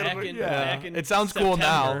right. it didn't- Back in It sounds cool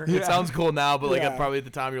now. September. It sounds cool now, but like Yeah. probably at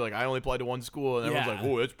the time you're like, I only applied to one school, and everyone's Yeah. like,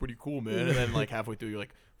 oh, that's pretty cool, man. And then like halfway through, you're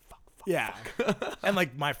like, Yeah. And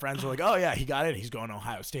like my friends were like, oh yeah, he got it. He's going to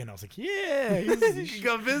Ohio State. And I was like, yeah, you can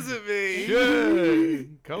come visit me. sure,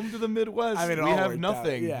 come to the Midwest. I mean, it we all have worked out.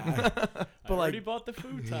 nothing. Yeah. I But already like, bought the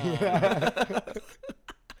futon.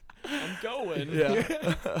 I'm going.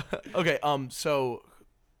 Yeah. Okay. So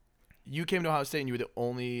you came to Ohio State, and you were the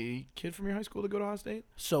only kid from your high school to go to Ohio State.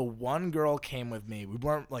 so one girl came with me. We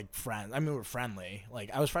weren't like friends. I mean, we were friendly. Like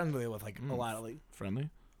I was friendly with like a lot of like, Friendly.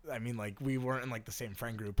 I mean, like we weren't in like the same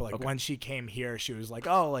friend group. But like Okay. when she came here, she was like,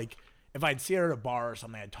 oh, like if I'd see her at a bar or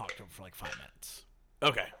something, I'd talk to her for like 5 minutes.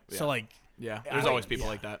 Okay. So like, yeah, I there's like- always people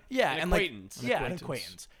yeah. like that. yeah, An and like, acquaintance. yeah, an acquaintance.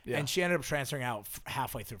 acquaintance. Yeah. And she ended up transferring out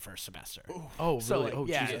halfway through first semester. Oh, So really? like, Oh,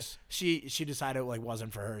 yeah, Jesus. she decided it like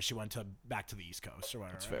wasn't for her. She went back to the East Coast or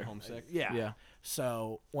whatever. That's fair. Homesick. Yeah. Yeah.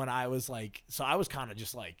 So when I was like, so I was kind of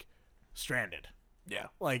just like stranded. Yeah.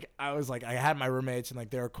 Like I was like, I had my roommates and like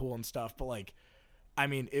they were cool and stuff, but like, I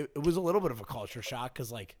mean, it was a little bit of a culture shock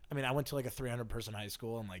because like, I mean, I went to like a 300-person high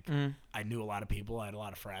school and like I knew a lot of people, I had a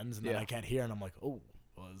lot of friends, and then Yeah. I get here and I'm like, oh,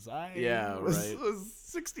 was I? Yeah, right. Was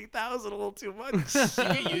 60,000 a little too much? You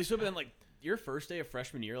get used to it, but then like your first day of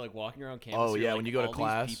freshman year, like walking around campus. Oh, you're yeah, like, when you go to all these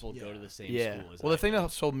class. people go to the same Yeah. school. As Well, the I thing do.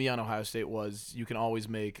 that sold me on Ohio State was you can always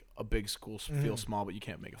make a big school feel small, but you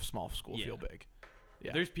can't make a small school Yeah. feel big.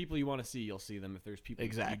 If there's people you want to see, you'll see them. If there's people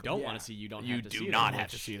you don't want to see, you don't have to see them. You do not have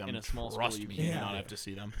to see them. In a small Trust school, me, you you do can't. not have to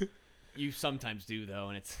see them. You sometimes do though,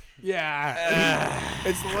 and it's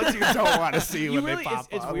it's the ones you don't want to see when they pop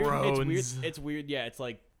it's up. weird. It's weird. Yeah, it's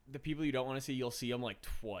like the people you don't want to see, you'll see them like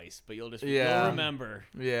twice, but you'll remember.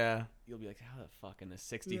 Yeah. You'll be like, how the fuck in the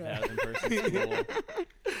 60,000 person school?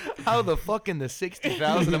 How the fuck in the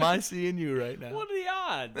 60,000 am I seeing you right now? What are the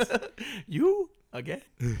odds? You again?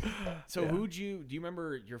 So do you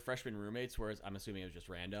remember your freshman roommates? Whereas I'm assuming it was just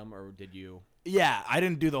random, or did you? Yeah, I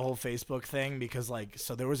didn't do the whole Facebook thing because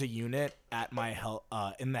so there was a unit at my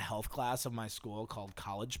in the health class of my school called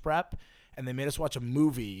College Prep, and they made us watch a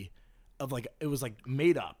movie of it was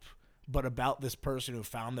made up, but about this person who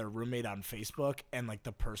found their roommate on Facebook, and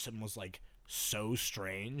the person was so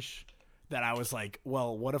strange that I was like,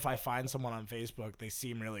 well, what if I find someone on Facebook, they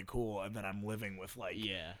seem really cool, and then I'm living with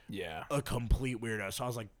a complete weirdo. So I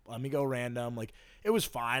was like, let me go random. It was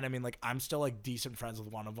fine. I mean, I'm still decent friends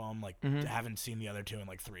with one of them. Haven't seen the other two in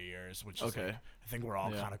 3 years, which is I think we're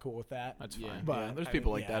all kind of cool with that. That's fine. But there's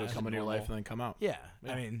people that who come into your life and then come out. Yeah.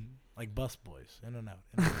 I mean, bus boys, in and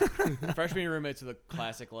out. Freshman roommates are the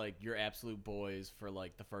classic, your absolute boys for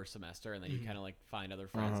the first semester, and then you kind of find other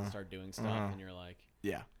friends and start doing stuff, and you're like,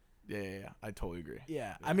 yeah. I totally agree.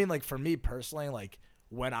 Yeah. I mean, for me personally,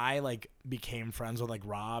 when I became friends with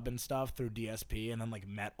Rob and stuff through DSP, and then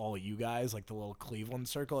met all you guys, the little Cleveland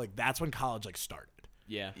circle, that's when college started.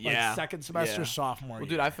 Yeah. Second semester, sophomore year.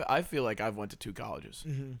 Dude, I feel like I've went to 2 colleges.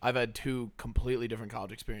 Mm-hmm. I've had 2 completely different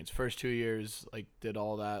college experience. First 2 years, did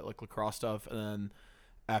all that lacrosse stuff, and then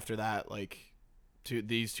after that,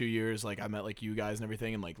 these 2 years, I met you guys and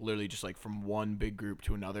everything, and literally just from one big group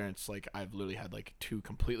to another. And it's I've literally had 2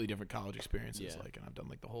 completely different college experiences. And I've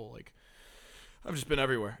done the whole I've just been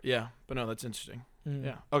everywhere. Yeah, but no, that's interesting. Mm.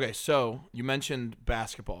 Yeah. Okay, so you mentioned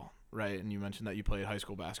basketball. Right, and you mentioned that you played high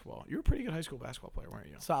school basketball. You were a pretty good high school basketball player, weren't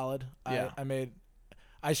you? Solid. Yeah.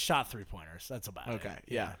 I shot 3-pointers. That's about it. Okay,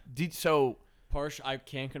 yeah. So Parsh, I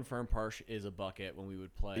can confirm Parsh is a bucket when we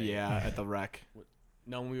would play. Yeah, at the rec.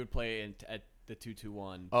 No, when we would play at the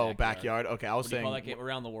 2-2-1. Oh, backyard. Okay, I was saying call that game?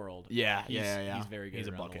 Around the world. Yeah, He's very good. He's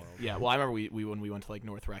a around bucket. The world. Yeah. Well, I remember we when we went to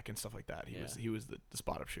North Rec and stuff like that. He was the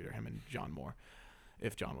spot up shooter. Him and John Moore,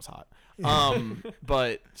 if John was hot.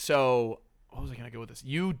 But so. What was I going to go with this?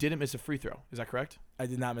 You didn't miss a free throw. Is that correct? I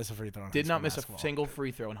did not miss a free throw. Did not miss a single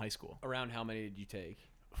free throw in high school. Around how many did you take?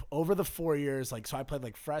 Over the 4 years, so I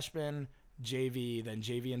played freshman, JV, then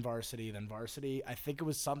JV and varsity, then varsity. I think it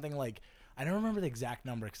was something I don't remember the exact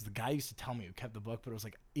number because the guy used to tell me who kept the book, but it was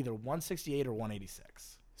either 168 or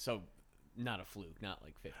 186. So not a fluke, not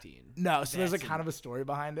 15. No, so there's kind of a story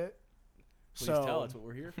behind it. Please tell. That's what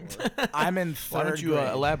we're here for. I'm in third Why don't you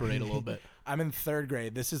elaborate a little bit? I'm in 3rd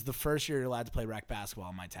grade. This is the first year you're allowed to play rec basketball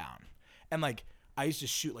in my town. And I used to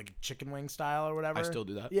shoot chicken wing style or whatever. I still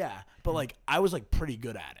do that. Yeah. But I was pretty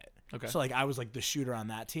good at it. Okay. So I was the shooter on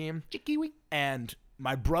that team. Chicky wing. And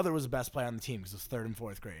my brother was the best player on the team because it was 3rd and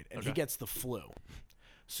 4th grade. And he gets the flu.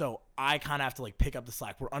 So I kind of have to pick up the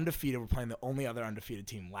slack. We're undefeated. We're playing the only other undefeated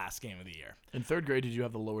team last game of the year. In 3rd grade, did you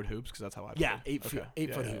have the lowered hoops? Because that's how I played. Yeah, 8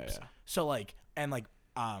 foot hoops. Yeah. So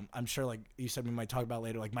I'm sure you said we might talk about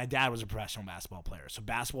later. My dad was a professional basketball player, so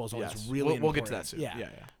basketball is always really important. We'll get to that soon. Yeah. Yeah.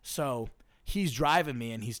 So he's driving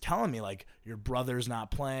me and he's telling me your brother's not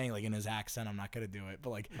playing, in his accent. I'm not gonna do it, but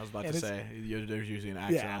I was about to say there's usually an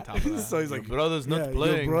accent on top of that. So he's your brother's not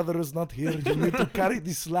playing. Your brother is not here. You need to carry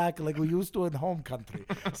the slack like we used to in home country.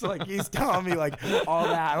 So he's telling me all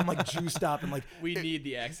that. I'm juiced up and we need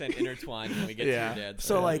the accent intertwined when we get to your dad.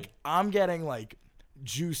 So I'm getting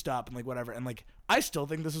juiced up and whatever and I still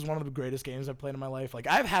think this is one of the greatest games I've played in my life.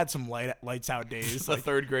 I've had some lights out days. The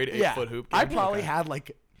 3rd grade 8-foot hoop game. I probably had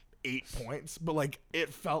 8 points, but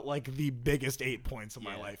it felt like the biggest 8 points of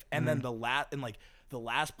my life. And then the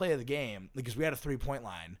last play of the game, because we had a 3-point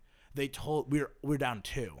line, they told we're down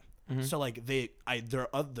 2. Mm-hmm. So the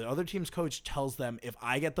other team's coach tells them if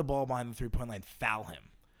I get the ball behind the 3-point line, foul him.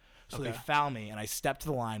 So they foul me, and I step to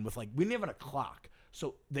the line with we didn't even have a clock.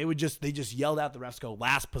 So they just yelled out the refs go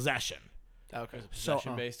last possession. Okay.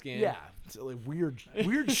 Possession-based game. Yeah, it's weird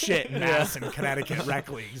shit in Madison, Connecticut rec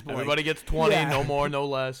leagues. But everybody gets 20, no more, no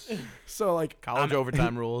less. So college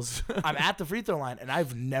overtime rules. I'm at the free throw line, and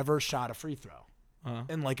I've never shot a free throw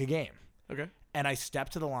in a game. Okay. And I step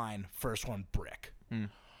to the line, first one brick, and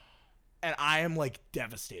I am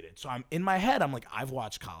devastated. So I'm in my head. I'm I've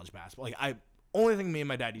watched college basketball. Only thing me and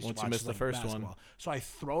my dad used to watch was the first basketball. One. So I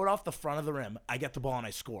throw it off the front of the rim. I get the ball and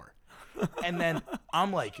I score. And then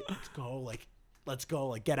I'm go let's go,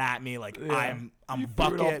 like get at me, like Yeah. I'm You a threw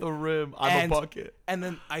bucket it off the rim. I'm And- a bucket. And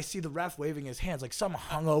then I see the ref waving his hands, like some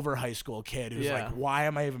hungover high school kid who's Yeah. like, why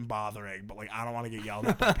am I even bothering? But like, I don't want to get yelled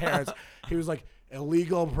at by parents. He was like,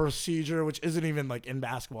 illegal procedure, which isn't even like in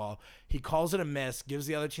basketball. He calls it a miss, gives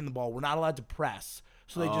the other team the ball. We're not allowed to press.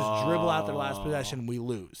 So they just dribble out their last possession. We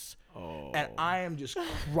lose. And I am just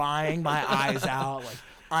crying my eyes out. Like,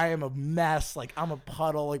 I am a mess. Like, I'm a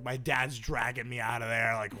puddle. Like, my dad's dragging me out of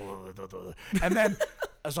there. Like, and then,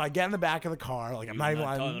 so I get in the back of the car. Like, I'm not even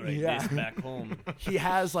lying. tolerate this back home. He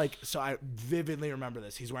has like, so I vividly remember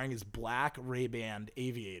this. He's wearing his black Ray-Ban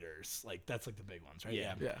aviators. Like, that's like the big ones, right?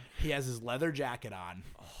 Yeah. He has his leather jacket on.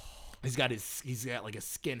 He's got like a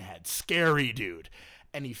skinhead, scary dude.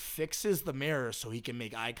 And he fixes the mirror so he can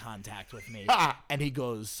make eye contact with me. And he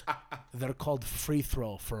goes, they're called free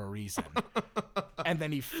throw for a reason. And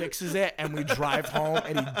then he fixes it and we drive home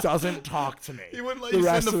and he doesn't talk to me. He wouldn't let you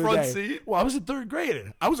sit in the front day. seat? Well, I was in third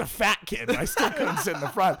grade. I was a fat kid, but I still couldn't sit in the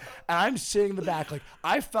front. And I'm sitting in the back. Like,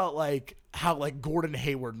 I felt like how like Gordon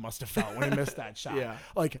Hayward must have felt when he missed that shot. Yeah.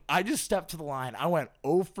 Like, I just stepped to the line. I went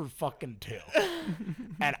 0 for fucking 2.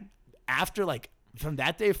 And after like, from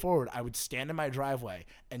that day forward, I would stand in my driveway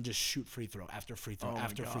and just shoot free throw after free throw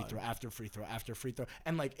after free throw after free throw after free throw.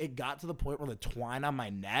 And like, it got to the point where the twine on my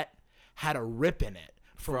net had a rip in it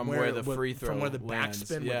From where the free throw from where the lands.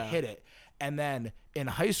 backspin Yeah. would hit it. And then in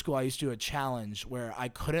high school, I used to do a challenge where I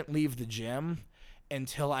couldn't leave the gym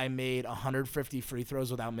until I made 150 free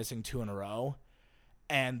throws without missing 2 in a row.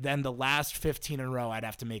 And then the last 15 in a row, I'd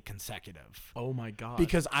have to make consecutive. Oh my God.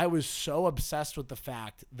 Because I was so obsessed with the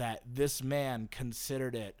fact that this man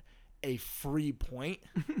considered it a free point,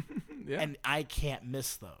 Yeah. and I can't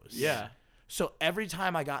miss those. Yeah. So every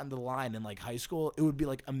time I got into the line in like high school, it would be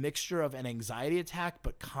like a mixture of an anxiety attack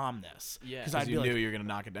but calmness. Yeah. Because 'Cause I'd you be knew like, you were going to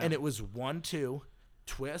knock it down. and it was 1-2,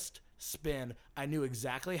 twist, spin. I knew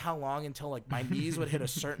exactly how long until like my knees would hit a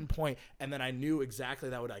certain point, and then I knew exactly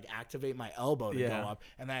that would like activate my elbow to go Yeah. up,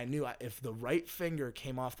 and then I knew if the right finger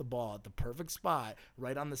came off the ball at the perfect spot,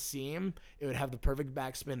 right on the seam, it would have the perfect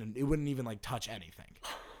backspin, and it wouldn't even like touch anything.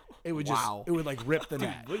 It would just, Wow. it would like rip the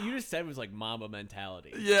net. What you just said was like Mamba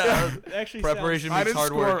mentality. yeah. It actually Preparation sounds- makes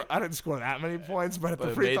hard work. I didn't score that many points, but at But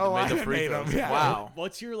the it free made- throw made line, the it free made throws. them. Yeah. Wow.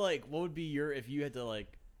 What's your like? What would be your if you had to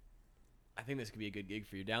like? I think this could be a good gig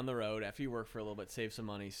for you down the road after you work for a little bit, save some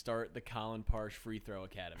money, start the Colin Parsh Free Throw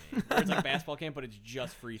Academy. Where it's like basketball camp, but it's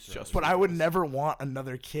just free throws. But I would never want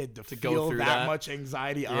another kid to go feel through that that. much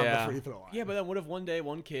anxiety on Yeah. the free throw line. Yeah, but then what if one day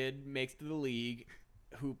one kid makes it to the league,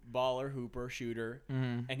 baller, hooper, shooter,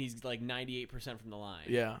 and he's like 98% from the line.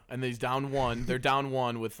 Yeah, and he's down 1. They're down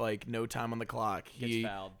 1 with like no time on the clock. Gets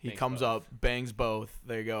fouled, He bangs comes both. up, bangs both.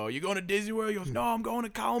 There you go. You going to Disney World? He goes, no, I'm going to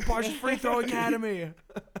Colin Parsh's Free Throw Academy.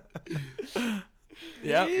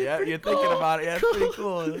 Yeah, you're thinking about it. Yeah, it's pretty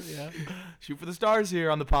cool. Yeah, shoot for the stars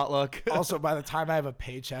here on the potluck. Also, by the time I have a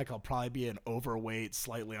paycheck, I'll probably be an overweight,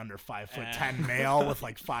 slightly under 5'10" male with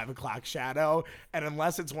like 5 o'clock shadow. And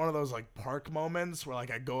unless it's one of those like park moments where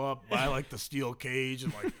like I go up by like the steel cage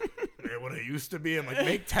and like what I used to be and like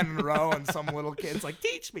make 10 in a row, and some little kid's like,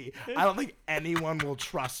 teach me. I don't think anyone will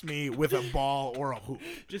trust me with a ball or a hoop.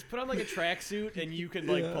 Just put on like a tracksuit and you can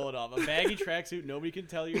like pull it off. A baggy tracksuit, nobody can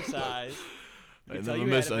tell your size. I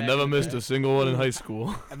never missed a single one in high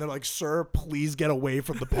school. And they're like, sir, please get away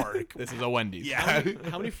from the park. This is a Wendy's. Yeah.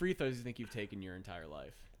 How many free throws do you think you've taken your entire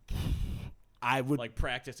life? I would Like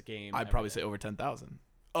practice game. I'd probably say over 10,000.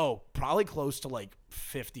 probably close to like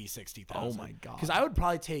 50, 60,000. Oh my God. Because I would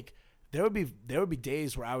probably take. There would be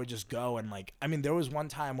days where I would just go and like, I mean, there was one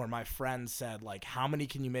time where my friend said like, how many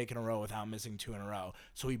can you make in a row without missing 2 in a row?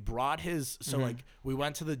 So he brought his, like we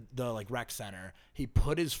went to the like rec center. He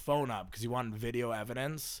put his phone up because he wanted video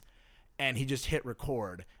evidence, and he just hit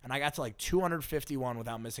record. And I got to like 251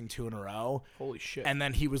 without missing 2 in a row. Holy shit. And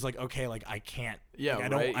then he was like, okay, like I can't. Yeah,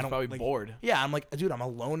 like, right. He's probably like, bored. Yeah, I'm like, dude, I'm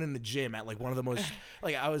alone in the gym at like one of the most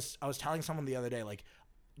like I was telling someone the other day, like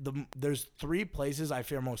there's 3 places I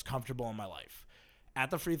feel most comfortable in my life: at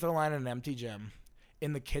the free throw line in an empty gym,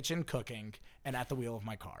 in the kitchen cooking, and at the wheel of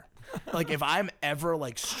my car. Like if I'm ever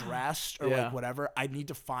like stressed or Yeah. like whatever, I need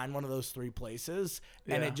to find one of those 3 places.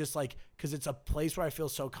 And Yeah. it just like, cause it's a place where I feel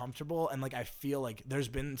so comfortable, and like I feel like there's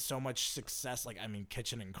been so much success. Like, I mean,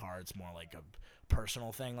 kitchen and car, it's more like a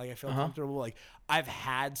personal thing. Like I feel comfortable. Like I've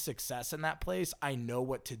had success in that place. I know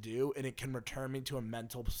what to do, and it can return me to a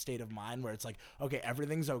mental state of mind where it's like, okay,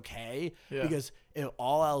 everything's okay. Yeah. Because if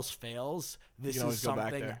all else fails, this can is always go back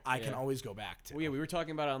something there. I can Yeah. always go back to. Well, yeah, we were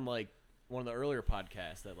talking about on like one of the earlier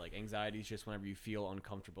podcasts that like anxiety is just whenever you feel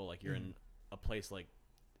uncomfortable, like you're in a place like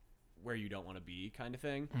where you don't want to be kind of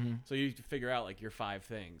thing. Mm-hmm. So you figure out like your 5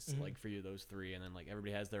 things, like for you those 3, and then like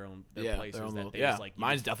everybody has their own places their own that little, they yeah. just like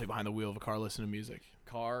Mine's use. definitely behind the wheel of a car listening to music.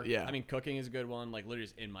 Car. Yeah. I mean, cooking is a good one. Like literally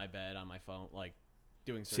just in my bed on my phone, like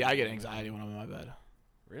doing. See, I get things. anxiety when I'm in my bed.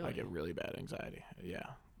 Really? I get really bad anxiety. Yeah.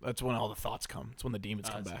 That's when all the thoughts come. It's when the demons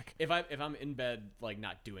come back. If I'm in bed like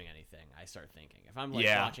not doing anything, I start thinking. If I'm like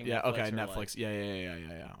yeah, watching yeah, Netflix okay, or, Netflix. like,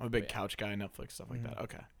 Yeah. I'm a big yeah. couch guy, Netflix, stuff like that.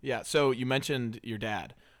 Okay. Yeah, so you mentioned your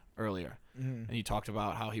dad earlier, Mm-hmm. and you talked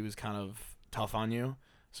about how he was kind of tough on you.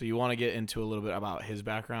 So you want to get into a little bit about his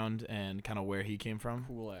background and kind of where he came from?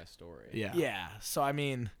 cool ass story. Yeah. Yeah. So I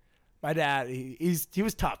mean, my dad, he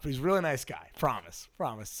was tough, but he's a really nice guy. Promise.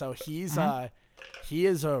 So he's he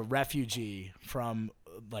is a refugee from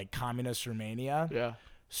like communist Romania. Yeah.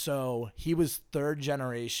 So he was 3rd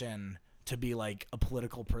generation to be like a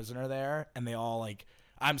political prisoner there, and they all like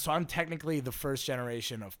I'm technically the 1st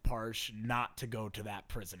generation of Parsh not to go to that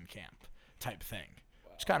prison camp type thing.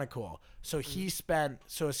 It's kind of cool. So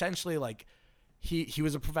essentially like he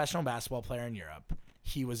was a professional basketball player in Europe.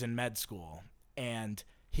 He was in med school, and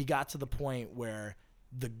he got to the point where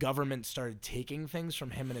the government started taking things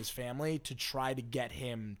from him and his family to try to get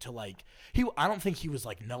him to like I don't think he was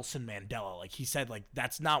like Nelson Mandela. Like he said like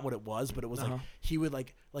that's not what it was, but it was like he would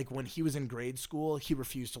like when he was in grade school, he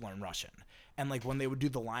refused to learn Russian. And like when they would do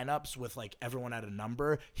the lineups with like everyone at a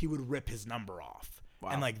number, he would rip his number off. Wow.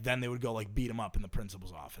 And like then they would go like beat him up in the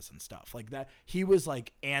principal's office and stuff like that. He was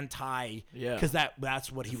like anti, because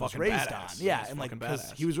that's what he was Fucking raised badass. on. Yeah, Yeah, he's and like fucking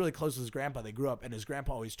because badass. he was really close to his grandpa. They grew up, and his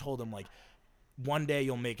grandpa always told him like, one day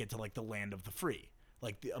you'll make it to like the land of the free,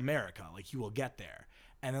 like the America, like you will get there.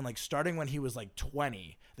 And then like starting when he was like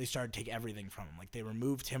 20, they started to take everything from him. Like they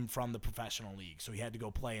removed him from the professional league, so he had to go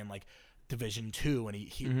play in like Division 2. And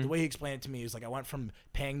he the way he explained it to me is like I went from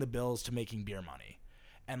paying the bills to making beer money.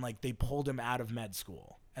 And like they pulled him out of med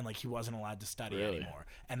school, and like he wasn't allowed to study anymore.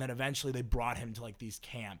 And then eventually they brought him to like these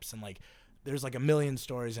camps, and like there's like a million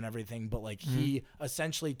stories and everything, but like he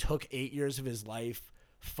essentially took 8 years of his life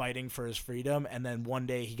fighting for his freedom, and then one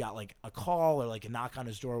day he got like a call or like a knock on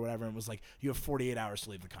his door or whatever, and it was like, you have 48 hours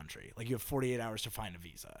to leave the country. Like you have 48 hours to find a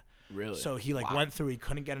visa. Really? So he like went through, he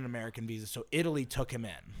couldn't get an American visa, so Italy took him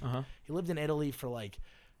in. He lived in Italy for like,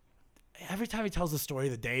 every time he tells the story,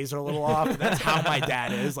 the days are a little off. That's how my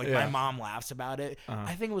dad is. Like my mom laughs about it.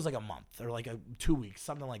 I think it was like a month or like 2 weeks,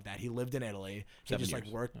 something like that. He lived in Italy. He 7 just years.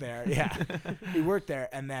 like worked there. Yeah, he worked there,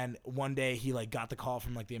 and then one day he like got the call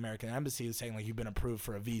from like the American embassy saying like you've been approved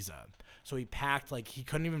for a visa. So he packed like he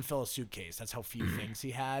couldn't even fill a suitcase. That's how few things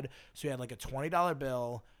he had. So he had like a $20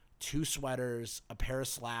 bill, 2 sweaters, a pair of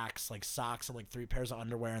slacks, like socks, and like 3 pairs of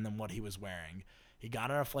underwear, and then what he was wearing. He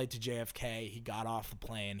got on a flight to JFK. He got off the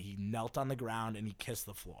plane. He knelt on the ground and he kissed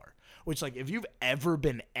the floor. Which, like, if you've ever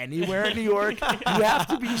been anywhere in New York, you have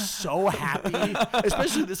to be so happy.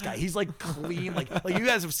 Especially this guy. He's like clean. Like you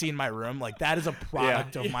guys have seen my room. Like that is a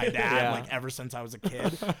product of my dad. Like ever since I was a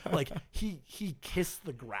kid. Like he kissed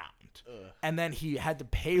the ground, and then he had to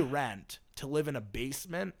pay rent to live in a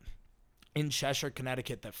basement in Cheshire,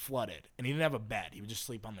 Connecticut that flooded, and he didn't have a bed. He would just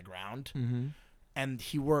sleep on the ground. And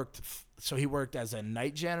he worked as a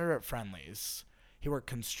night janitor at Friendly's. He worked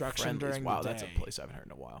construction during the day. That's a place I haven't heard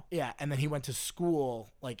in a while. Yeah, and then he went to school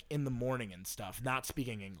like in the morning and stuff, not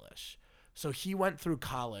speaking English. So he went through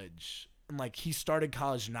college, and like he started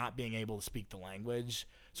college not being able to speak the language.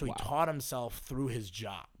 So he taught himself through his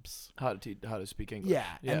jobs. How to speak English. Yeah,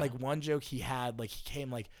 and like one joke he had, like he came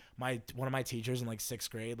like one of my teachers in like 6th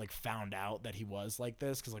grade like found out that he was like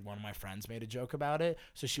this because like one of my friends made a joke about it.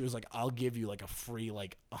 So she was like, "I'll give you like a free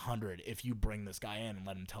like 100 if you bring this guy in and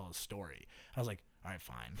let him tell his story." And I was like, "All right,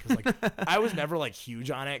 fine," because like I was never like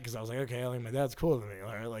huge on it because I was like, okay, like my dad's cooler than me.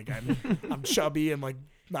 All right, like I'm chubby and like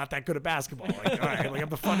not that good at basketball. Like, all right, like I'm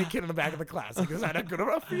the funny kid in the back of the class. Like, is that not good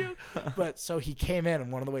enough for you? But so he came in, and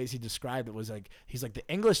one of the ways he described it was like, he's like, the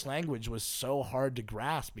English language was so hard to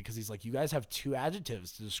grasp because he's like, you guys have 2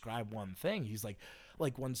 adjectives to describe one thing. He's like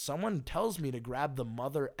when someone tells me to grab the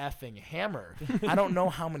mother effing hammer, I don't know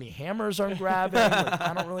how many hammers I'm grabbing. Like,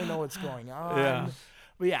 I don't really know what's going on. Yeah.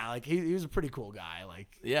 But yeah, like he was a pretty cool guy. Like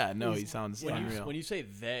Yeah, no, he sounds unreal. When you say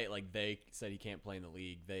they said he can't play in the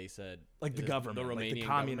league, they said Like the is it government, the like the Romanian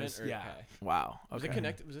communists, government, or- yeah. okay. Wow. Was Okay. it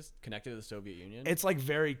connected? Was this connected to the Soviet Union? It's like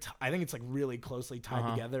I think it's like really closely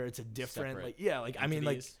tied together. It's a different, Separate like, yeah, like, I mean,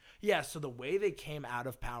 like, entities? yeah, so the way they came out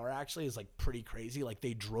of power actually is like pretty crazy. Like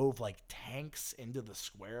they drove like tanks into the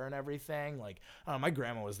square and everything. Like, I don't know, my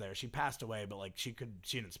grandma was there. She passed away, but like she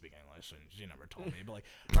didn't speak English and she never told me. But like,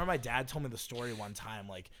 I remember my dad told me the story one time,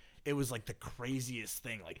 like, it was like the craziest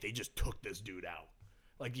thing. Like they just took this dude out.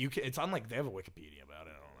 Like it's on like they have a Wikipedia about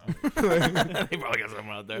it. I don't know. They probably got something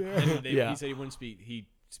out there. And Yeah. He said he wouldn't speak. He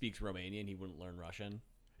speaks Romanian. He wouldn't learn Russian.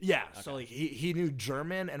 Yeah, so like he knew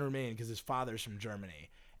German and Romanian because his father's from Germany,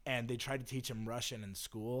 and they tried to teach him Russian in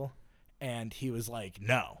school, and he was like,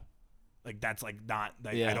 no, like that's like not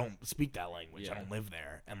like I don't speak that language. I don't live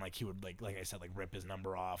there, and like he would like I said, like rip his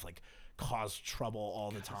number off, like cause trouble all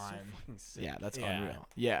the time. Yeah, that's unreal.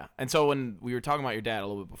 Yeah, and so when we were talking about your dad a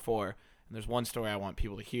little bit before, and there's one story I want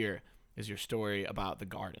people to hear is your story about the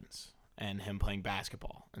Gardens and him playing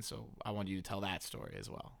basketball, and so I want you to tell that story as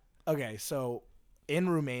well. Okay, so in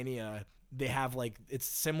Romania, they have like it's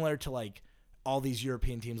similar to like all these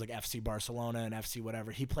European teams like FC Barcelona and FC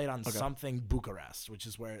whatever. He played on something Bucharest, which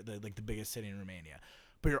is where the biggest city in Romania.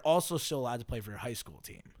 But you're also still allowed to play for your high school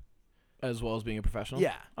team. As well as being a professional?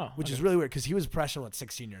 Yeah, which is really weird because he was a professional at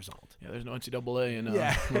 16 years old. Yeah, there's no NCAA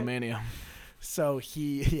in Romania. So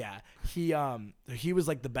he was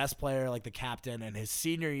like the best player, like the captain, and his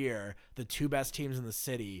senior year, the two best teams in the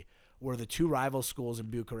city were the two rival schools in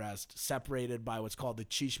Bucharest, separated by what's called the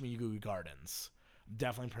Chișmeu Gardens. I'm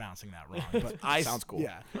definitely pronouncing that wrong, but sounds cool.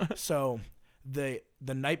 Yeah. So the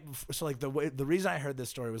night before, so like the reason I heard this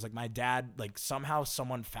story was like my dad, like somehow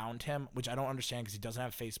someone found him, which I don't understand because he doesn't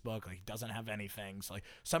have Facebook, like he doesn't have anything. So like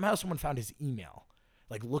somehow someone found his email,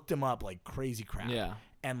 like looked him up like crazy crap. Yeah.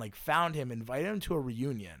 And like found him, invited him to a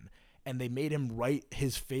reunion, and they made him write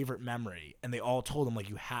his favorite memory, and they all told him like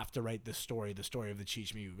you have to write this story, the story of the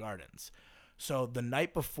Chișmeu Gardens. So the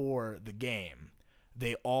night before the game,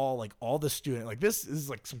 they all like all the students, like this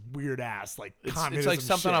is like some weird ass like It's communism like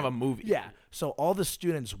something shit. out of a movie. Yeah. So all the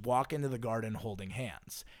students walk into the garden holding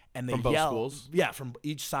hands, and they From both yell. schools? Yeah, from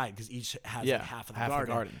each side because each has like half of the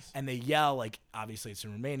garden. gardens. And they yell like obviously it's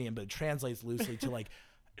in Romanian, but it translates loosely to like.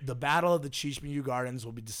 The Battle of the Chișmeu Gardens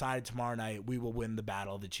will be decided tomorrow night. We will win the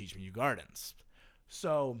Battle of the Chișmeu Gardens.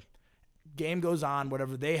 So, game goes on.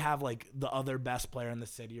 Whatever, they have like the other best player in the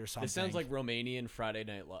city or something. This sounds like Romanian Friday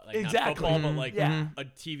Night Live. Like Exactly. Not football, but like Yeah. a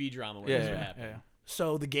TV drama where this would happen.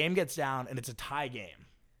 So the game gets down and it's a tie game.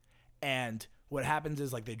 And what happens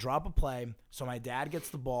is like they drop a play. So my dad gets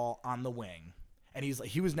the ball on the wing. And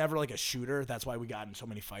he was never like a shooter. That's why we got in so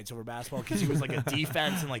many fights over basketball because he was like a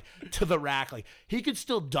defense and like to the rack. Like he could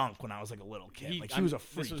still dunk when I was like a little kid. He was a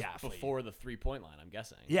freak athlete. Before the 3-point line, I'm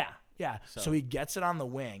guessing. Yeah. So he gets it on the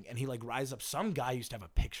wing and he like rises up. Some guy used to have a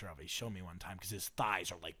picture of it. He showed me one time because his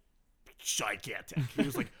thighs are like gigantic. He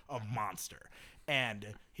was like a monster. And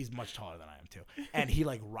he's much taller than I am too. And he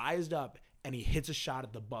like rised up and he hits a shot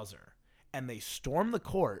at the buzzer. And they storm the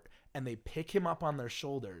court and they pick him up on their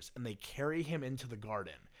shoulders and they carry him into the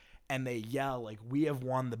garden. And they yell like, "We have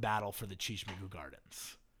won the battle for the Chișmeu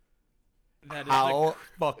Gardens." How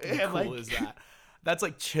fucking Yeah, cool like- is that? That's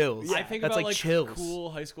like chills. I think that's about like like chills.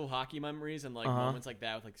 cool high school hockey memories and like moments like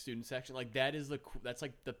that with like student section. Like that is that's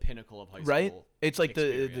like the pinnacle of high Right? school. It's like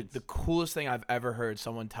the experience. coolest thing I've ever heard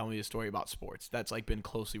someone tell me a story about sports that's like been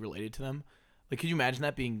closely related to them. Like, could you imagine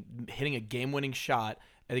that hitting a game-winning shot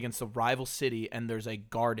against the rival city and there's a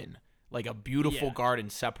garden, like a beautiful garden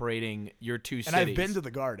separating your two cities. And I've been to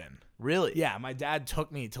the garden. Really? Yeah, my dad took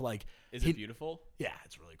me to like. Is it beautiful? Yeah,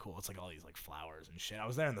 it's really cool. It's like all these like flowers and shit. I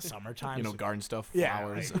was there in the summertime. You know, so- garden stuff, Yeah,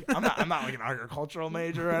 flowers. like, I'm not like an agricultural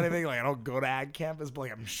major or anything. Like I don't go to ag campus, but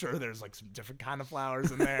like I'm sure there's like some different kind of flowers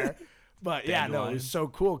in there. But yeah, no, it was so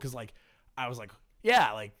cool because like I was like,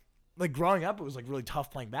 yeah, like growing up, it was like really tough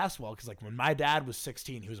playing basketball because like when my dad was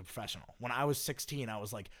 16, he was a professional. When I was 16, I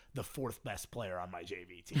was like the fourth best player on my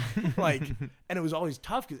JV team. Like, and it was always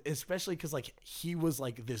tough, especially because like he was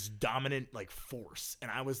like this dominant like force, and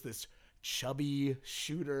I was this chubby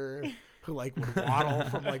shooter who like would waddle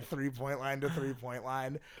from like 3-point line to 3-point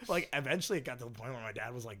line. Like eventually it got to the point where my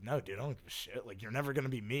dad was like, "No, dude, I don't give a shit. Like you're never gonna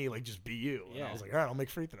be me. Like just be you." And I was like, "All right, I'll make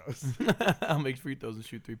free throws." I'll make free throws and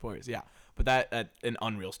shoot 3-pointers. Yeah, but that an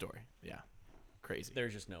unreal story. Yeah, crazy.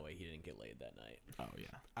 There's just no way he didn't get laid that night. Oh yeah.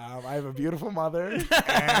 I have a beautiful mother,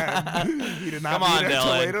 and he did not Come on, need her to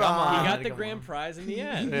Dylan, later come on. He got come the on. grand prize in the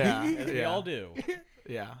end. Yeah, as we yeah. all do.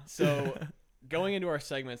 Yeah. So, going into our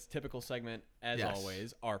segments, typical segment as Yes.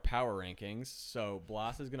 always, our power rankings. So,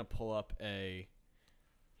 Blas is gonna pull up a.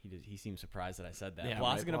 He seems surprised that I said that. Yeah,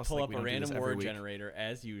 Blas right, is gonna Blas, pull like, up we a don't do this random every word week. generator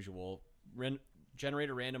as usual. Generate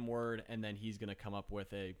a random word, and then he's gonna come up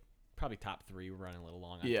with a probably top 3. We're running a little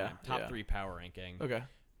long on Yeah, time. Top yeah. 3 power ranking. Okay.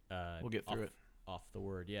 We'll get through it. off the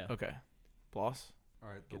word. Yeah. Okay. Bloss. All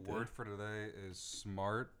right, the Get to word it. for today is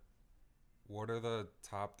smart. What are the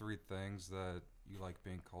top 3 things that you like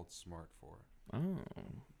being called smart for? Oh,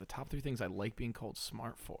 the top 3 things I like being called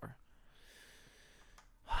smart for.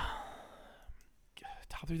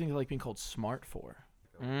 Top 3 things I like being called smart for.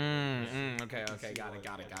 Okay. Got it.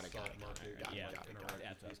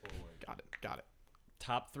 Got it.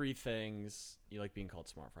 Top 3 things you like being called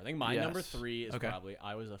smart for. I think my number 3 is probably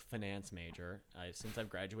I was a finance major. Since I've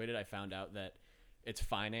graduated, I found out that it's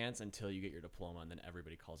finance until you get your diploma, and then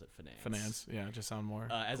everybody calls it finance. Finance, yeah, just sound more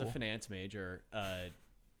as cool. a finance major,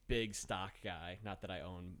 big stock guy. Not that I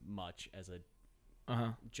own much as a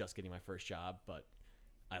just getting my first job, but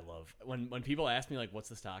I love when people ask me like, "What's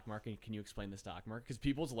the stock market? Can you explain the stock market?" Because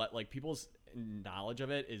people's knowledge of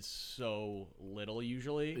it is so little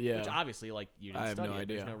usually. Yeah. Which obviously like you didn't I have study no it.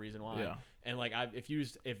 idea. There's no reason why. Yeah. And like if you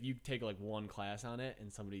take like one class on it and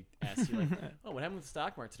somebody asks you like, "Oh, what happened with the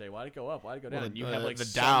stock market today? Why did it go up? Why did it go down?" Well, and you have like the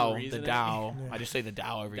some Dow. reason The Dow. I just say the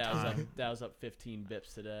Dow every time. Dow's up 15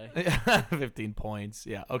 bips today. 15 points.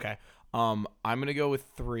 Yeah. Okay. I'm gonna go with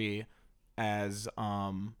 3 as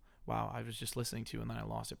Wow, I was just listening to you and then I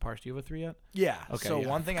lost it. Parsh, do you have a 3 yet? Yeah. Okay. So yeah.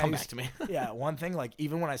 one thing Come back to me. one thing like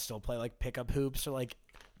even when I still play like pickup hoops or like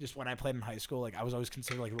just when I played in high school, like I was always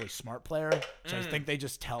considered like a really smart player. So I think they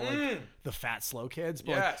just tell like the fat slow kids.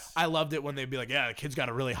 But like, I loved it when they'd be like, "Yeah, the kid's got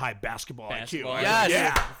a really high basketball IQ." Yes.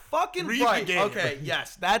 Yeah. Fucking Read right. the game. Okay.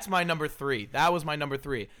 Yes. That's my number 3. That was my number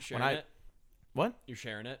 3. Sharing it? What? You're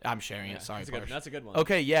sharing it? I'm sharing it. Sorry, that's a good one.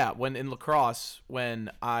 Okay, yeah. When in lacrosse, when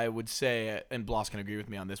I would say, and Bloss can agree with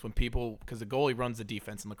me on this, when people, because the goalie runs the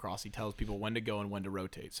defense in lacrosse, he tells people when to go and when to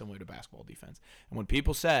rotate, similar to basketball defense. And when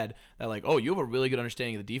people said that, like, "Oh, you have a really good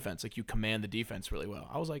understanding of the defense, like you command the defense really well,"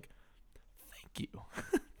 I was like, "Thank you,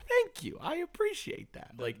 thank you. I appreciate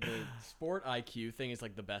that." Like the sport IQ thing is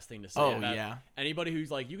like the best thing to say. Oh about yeah. Anybody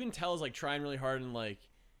who's like, you can tell is like trying really hard and like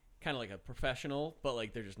kind of like a professional, but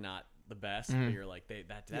like they're just not the best. But you're like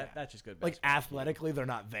that's just good. Like athletically, they're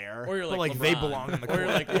not there. Or you're but like they LeBron. belong in the Or court.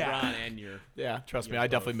 you're like LeBron and you're Trust me, you're I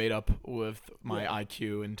definitely both. made up with my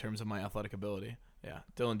IQ in terms of my athletic ability. Yeah,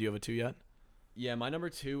 Dylan, do you have a 2 yet? Yeah, my number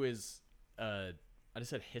 2 is I just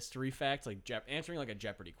said history facts, like answering like a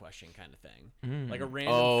Jeopardy question kind of thing, like a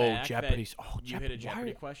random fact Jeopardy's. that you hit a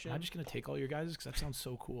Jeopardy question. I'm just gonna take all your guys because that sounds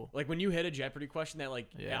so cool. Like when you hit a Jeopardy question that like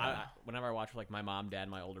Yeah. whenever I watch with like my mom, dad,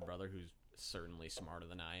 my older brother, who's certainly smarter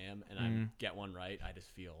than I am, and I get one right, I just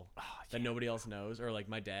feel that nobody else knows. Or like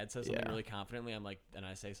my dad says something really confidently, I'm like, and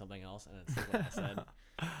I say something else, and it's what I said.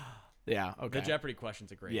 Yeah, okay. The Jeopardy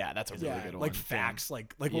question's a great. Yeah, that's a really good one. Like facts,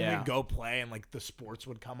 like when we go play and like the sports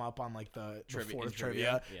would come up on like the fourth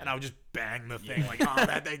trivia, and I would just bang the thing like, "Oh,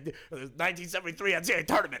 that thing, 1973 NCAA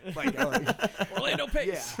tournament." Like Orlando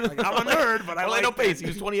Pace. Yeah, like, I'm a nerd, but I Orlando like Pace. He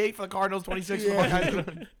was 28 for the Cardinals, 26 for the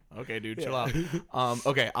Buckeyes. Okay, dude, chill out.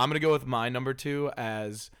 Okay, I'm gonna go with my number 2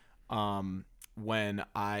 as when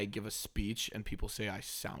I give a speech and people say I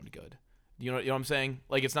sound good. You know what I'm saying?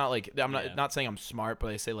 Like it's not like I'm not saying I'm smart, but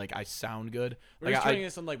they say like I sound good. We're like just turning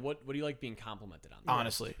this on like what do you like being complimented on?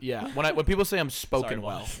 Honestly, yeah. When people say I'm spoken Sorry,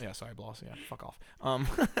 well, Bloss. yeah, sorry, Bloss, yeah, fuck off.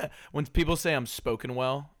 When people say I'm spoken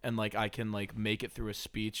well and like I can like make it through a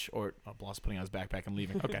speech, or Bloss putting on his backpack and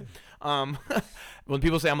leaving. Okay. When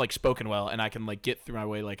people say I'm like spoken well and I can like get through my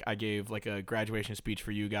way, like I gave like a graduation speech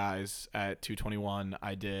for you guys at 221.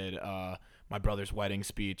 I did my brother's wedding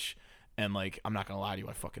speech. And, like, I'm not going to lie to you,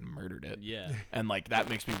 I fucking murdered it. Yeah. And, like, that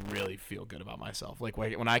makes me really feel good about myself. Like,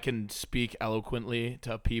 when I can speak eloquently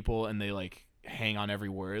to people and they, like, hang on every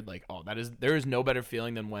word, like, there is no better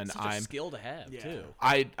feeling than when Such a skill to have, too.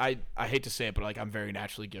 I hate to say it, but, like, I'm very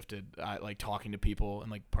naturally gifted at, like, talking to people.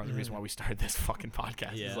 And, like, part of the reason why we started this fucking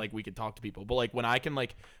podcast is, like, we could talk to people. But, like, when I can,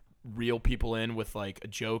 like, reel people in with, like, a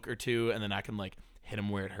joke or two and then I can, like, hit them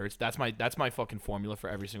where it hurts. That's my fucking formula for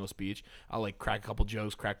every single speech. I'll like crack a couple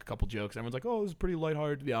jokes. Everyone's like, "Oh, this is pretty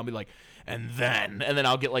lighthearted." Yeah, I'll be like, and then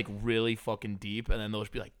I'll get like really fucking deep, and then they'll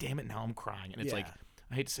just be like, "Damn it, now I'm crying." And it's like,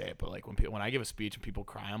 I hate to say it, but like when I give a speech and people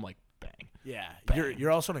cry, I'm like, bang. Yeah, Bang.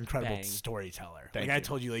 you're also an incredible Bang. storyteller. Thank I you.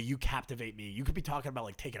 told you, like you captivate me. You could be talking about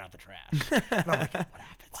like taking out the trash, and I'm like, what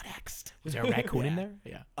happens next? Was there a raccoon in there?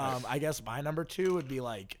 Yeah. I guess my number 2 would be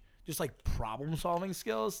like just like problem solving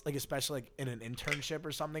skills, like especially like in an internship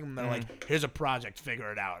or something. When they're like, "Here's a project,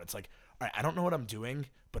 figure it out." It's like, all right, I don't know what I'm doing,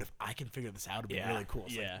 but if I can figure this out, it'd be really cool.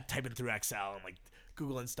 It's like typing through Excel and like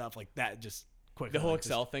Googling stuff like that, just quick. The whole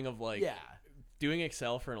Excel thing of like doing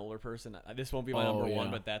Excel for an older person. This won't be my number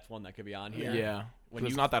 1, but that's one that could be on here. Yeah. When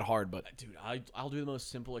it's not that hard, but dude, I'll do the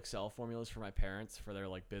most simple Excel formulas for my parents for their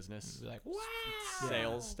like business, like,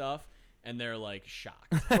 sales stuff. And they're like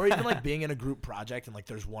shocked. Or even like being in a group project and like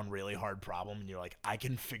there's one really hard problem and you're like, I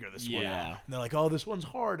can figure this one out. And they're like, "Oh, this one's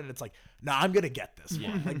hard," and it's like, "Nah, I'm gonna get this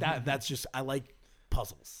one." Like that's just, I like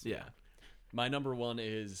puzzles. yeah. My number 1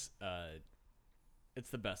 is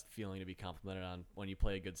it's the best feeling to be complimented on when you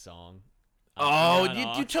play a good song. Oh,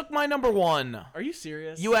 on you took my number one. Are you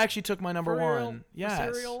serious? You actually took my number For real? one. For Yes.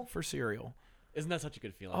 cereal? For cereal. Isn't that such a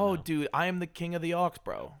good feeling? Oh, though? dude, I am the king of the aux,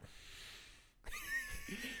 bro.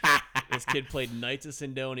 This kid played Knights of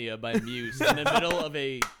Sidonia by Muse in the middle of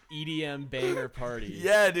a EDM banger party.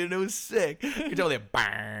 Yeah, dude, it was sick. You could tell they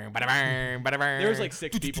bang, bada bang, bada bang. There was like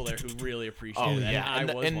 6 people there who really appreciated it. yeah,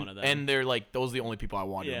 And I was one of them. And they're like, those are the only people I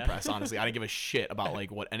wanted to Yeah. impress. Honestly, I didn't give a shit about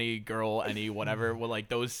like what any girl, any whatever. Well, like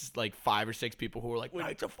those like 5 or 6 people who were like,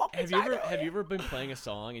 "It's a fucking." have you ever been playing a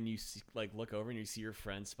song and you see, like look over and you see your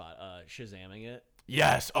friend Shazamming it?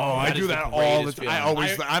 Yes. Oh, I That do is the that all the greatest time.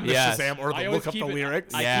 feeling. I'm the Yes. Shazam or I the always look up keep the it-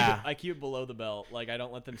 lyrics. I keep it below the belt. Like I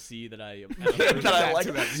don't let them see that I. That I like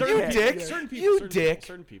that. You dick. Certain people. You certain dick. People,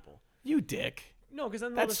 certain people. You dick. No, because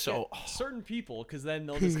then they'll That's just so- get certain people, because then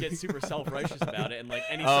they'll just get super self-righteous about it, and like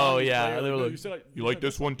any Oh song you yeah, play, they they're were like, like, "Oh, you like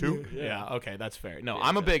this one too? Yeah. Yeah. Okay, that's fair. No, Yeah,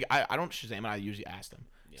 I'm a exactly. big. I don't Shazam it. I usually ask them.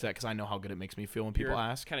 Is that because I know how good it makes me feel when people You're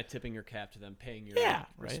ask? kind of tipping your cap to them, paying your Yeah,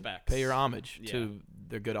 right. respects. Pay your homage Yeah. to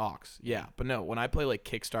their good aux. Yeah, but no, when I play like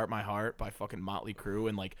 "Kickstart My Heart" by fucking Motley Crue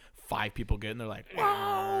and like 5 people get it, and they're like,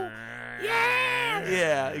 "Whoa,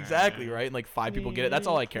 yeah, exactly, right." And like 5 people get it. That's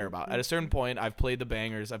all I care about. At a certain point, I've played the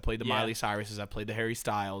bangers. I've played the Yeah. Miley Cyruses. I've played the Harry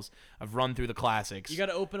Styles. I've run through the classics. You got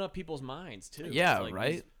to open up people's minds too. yeah, It's like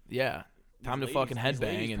right. Yeah, these time to ladies- fucking these ladies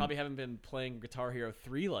headbang and probably haven't been playing Guitar Hero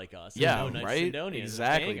 3 like us. and yeah, know Knights of right. Sidonia is a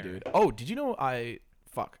Exactly, banger. dude. Oh, did you know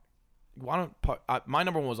fuck? Why don't my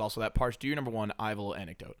number one was also that. Parts, do your number one. I have a little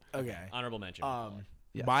anecdote. Okay. Honorable mention.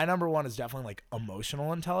 Yes. My number one is definitely like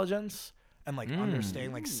emotional intelligence and like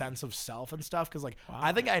understanding like sense of self and stuff. Cause like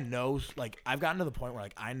I think I know, like I've gotten to the point where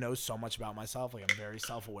like I know so much about myself. Like I'm very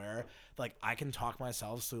self-aware. Like I can talk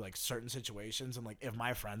myself through like certain situations. And like if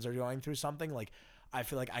my friends are going through something, like I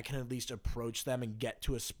feel like I can at least approach them and get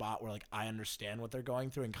to a spot where like I understand what they're going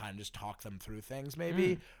through and kind of just talk them through things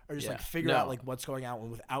maybe, or just Yeah. like figure No. out like what's going on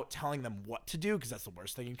without telling them what to do, because that's the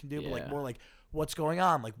worst thing you can do. But like Yeah. more like, what's going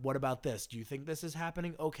on? Like, what about this? Do you think this is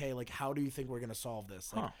happening? Okay, like how do you think we're gonna solve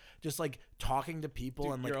this? Like just like talking to people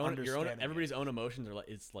Dude, and like your own, understanding. everybody's own emotions are like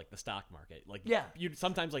it's like the stock market. Like Yeah. you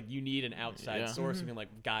sometimes like you need an outside Yeah. source who can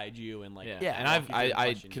like guide you and like Yeah, and walk you through and I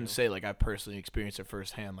question can you. say like I've personally experienced it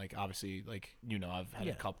firsthand. Like obviously, like I've had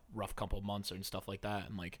Yeah. a rough couple of months and stuff like that,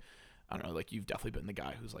 and like I don't know, like you've definitely been the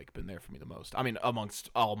guy who's like been there for me the most. I mean, amongst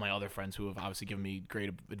all my other friends who have obviously given me great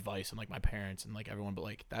advice and like my parents and like everyone, but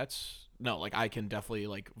like like I can definitely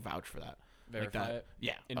like vouch for that. Verify like that. it.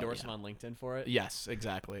 Yeah. Endorse yeah. him on LinkedIn for it. Yes,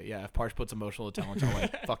 exactly. Yeah, if Parsh puts emotional intelligence, I'll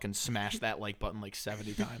like fucking smash that like button like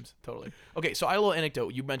 70 times. Totally. Okay, so I have a little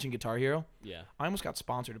anecdote. You mentioned Guitar Hero. Yeah. I almost got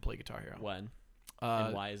sponsored to play Guitar Hero. When? Uh,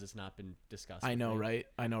 And why has this not been discussed? I with know, me? right?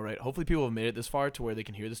 I know, right? Hopefully people have made it this far to where they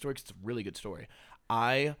can hear the story, 'cause it's a really good story.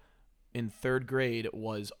 I, in 3rd grade,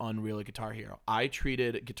 was unreal at Guitar Hero. I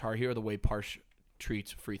treated Guitar Hero the way Parsh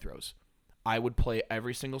treats free throws. I would play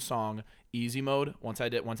every single song, easy mode. Once I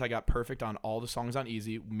got perfect on all the songs on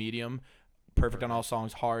easy, medium, perfect on all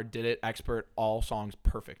songs, hard, did it, expert, all songs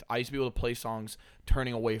perfect. I used to be able to play songs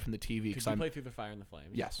turning away from the TV Could because you I'm play Through the Fire and the Flames?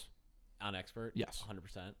 yes, On expert? Yes.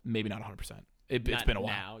 100%. maybe not 100%. It's Not been a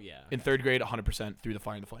while. Now, yeah. In 3rd grade, 100% through the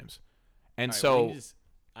Fire and the Flames, and All right, so well,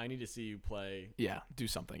 I need to see you play yeah, do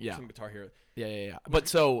something. Yeah, some Guitar Hero. Yeah. But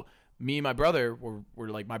so me and my brother were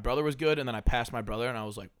like, my brother was good, and then I passed my brother, and I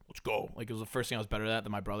was like, let's go. Like it was the first thing I was better at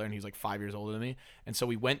than my brother, and he's like 5 years older than me. And so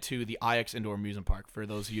we went to the IX Indoor Amusement Park. For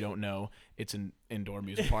those of you who don't know, it's an indoor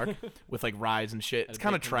amusement park with like rides and shit. At It's a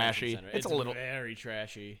kind of big convention trashy. center. It's a little. very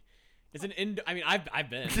trashy. It's an indoor. I mean, I've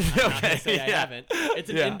been. I'm not gonna say I yeah. haven't. It's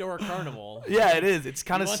an Yeah. indoor carnival. Yeah, it is. It's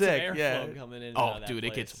kind You of want some sick. airflow Yeah. coming in and out Oh, of that dude,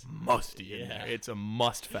 it place. gets musty in Yeah. there. It's a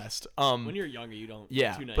must fest. When you're younger, you don't.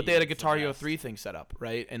 Yeah, you're too but they had a naive. It's the Guitar Hero best. 3 thing set up,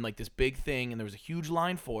 right? And like this big thing, and there was a huge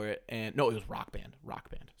line for it. And no, it was Rock Band,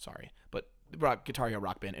 sorry. But Guitar Hero,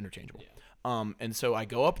 Rock Band, interchangeable. Yeah. And so I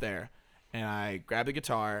go up there, and I grab the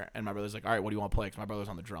guitar, and my brother's like, all right, what do you want to play? Because my brother's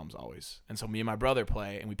on the drums always. And so me and my brother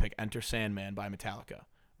play, and we pick Enter Sandman by Metallica,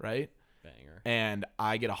 right? Banger. And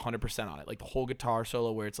I get 100% on it. Like the whole guitar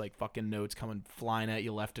solo where it's like fucking notes coming flying at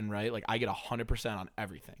you left and right. Like I get 100% on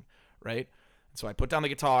everything, right? And so I put down the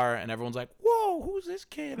guitar, and everyone's like, whoa, who's this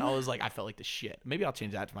kid? And I was like, I felt like the shit. Maybe I'll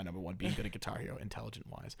change that to my number one, being good at Guitar Hero,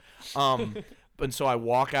 intelligent-wise. But so I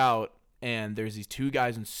walk out, and there's these 2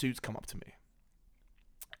 guys in suits come up to me.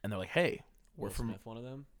 And they're like, hey, we're Will from... Smith, one of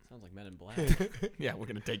them. Sounds like Men in Black. yeah, we're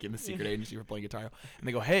going to take you in the secret agency for playing Guitar Hero. And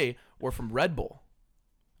they go, hey, we're from Red Bull.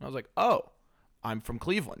 And I was like, oh, I'm from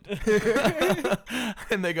Cleveland.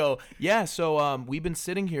 And they go, yeah, so we've been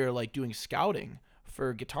sitting here like doing scouting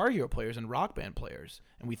for Guitar Hero players and Rock Band players,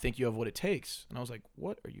 and we think you have what it takes. And I was like,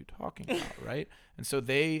 what are you talking about, right? And so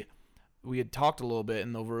they we had talked a little bit,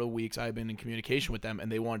 and over the weeks I had been in communication with them,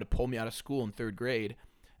 and they wanted to pull me out of school in 3rd grade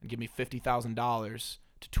and give me $50,000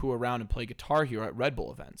 to tour around and play Guitar Hero at Red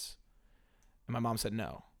Bull events. And my mom said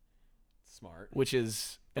no. Smart. Which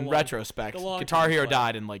is, in long- retrospect, the long Guitar term Hero play.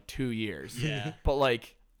 died in like 2 years. Yeah. But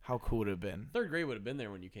like, how cool would it have been? 3rd grade would have been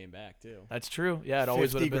there when you came back too. That's true. Yeah, it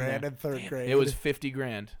always would 50 have been grand there. in 3rd grade. It was 50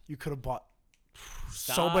 grand. You could have bought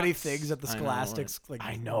so many Stocks. things at the I know, Scholastics.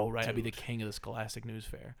 I know, right? I'd be the dude. king of the Scholastic News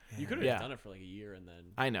Fair. You could have Yeah. done it for like a year and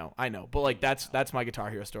then. I know. But like, that's my Guitar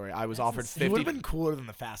Hero story. I was offered He would 50. have been cooler than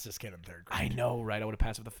the fastest kid in 3rd grade. I know, right? I would have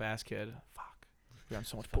passed with the fast kid. Fuck. We got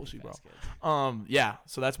so much pussy, bro. Fast kids. Yeah.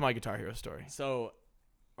 So that's my Guitar Hero story. So,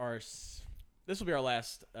 this will be our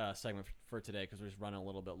last segment for today because we're just running a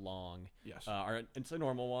little bit long. Yes. It's a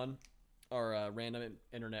normal one. Our random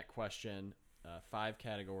internet question. 4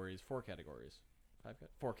 categories. 4 categories.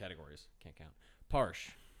 Can't count.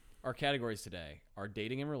 Parsh. Our categories today are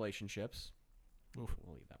dating and relationships. Oof,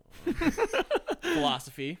 we'll leave that one alone.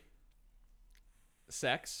 Philosophy.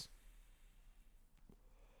 Sex.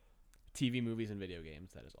 TV, movies, and video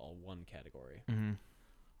games. That is all one category. Mm-hmm.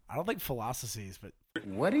 I don't think philosophies, but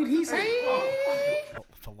What did he say? I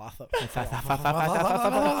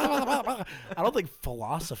don't think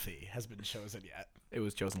philosophy has been chosen yet. It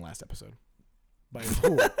was chosen last episode. By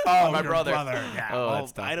who? Oh, my your brother. Yeah. Oh, well,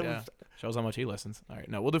 that's tough. I don't. Yeah. Shows how much he listens. All right.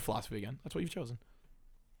 No, we'll do philosophy again. That's what you've chosen.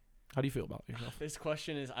 How do you feel about yourself? This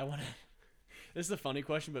question is, this is a funny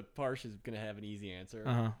question, but Parsh is going to have an easy answer.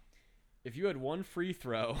 Uh-huh. If you had one free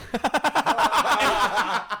throw,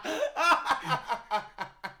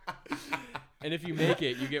 and if you make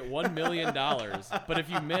it, you get $1 million. But if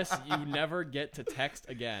you miss, you never get to text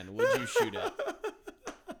again. Would you shoot it?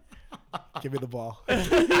 Give me the ball.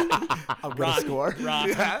 I'm gonna score. Rock.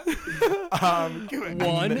 Give it.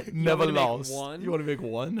 One. You Never want me to make lost. one? You want to make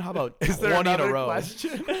one? How about Is there 20 in a another row?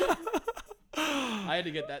 question? I had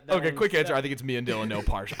to get that. Okay, one- quick answer. I think it's me and Dylan. No,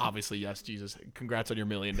 Parsh. Obviously, yes. Jesus, congrats on your $1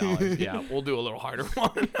 million. Yeah, we'll do a little harder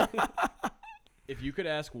one. If you could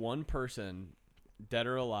ask one person, dead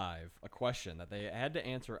or alive, a question that they had to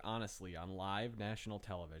answer honestly on live national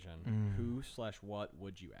television, who/what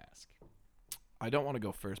would you ask? I don't want to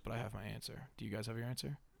go first, but I have my answer. Do you guys have your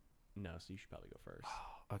answer? No, so you should probably go first.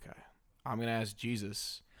 Okay. I'm going to ask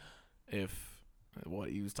Jesus if what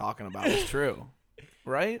he was talking about was true.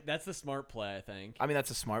 Right? That's the smart play, I think. I mean, that's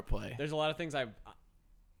a smart play. There's a lot of things I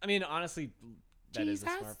mean, honestly, that is a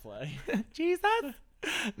smart play. Jesus?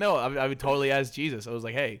 No, I would totally ask Jesus. I was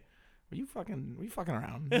like, hey, were you fucking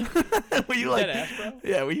around? Were you like, Dead ass, bro?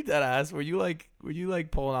 yeah, were you dead ass? Were you like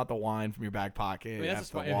pulling out the wine from your back pocket? I mean, that's a after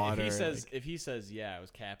smart. the water? If he says yeah, I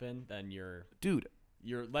was capping, then dude,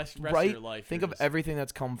 your rest of right? your life. Think you're of just- everything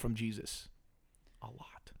that's come from Jesus. A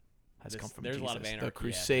lot has come from there's Jesus. a lot of anarchy The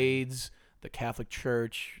Crusades, the Catholic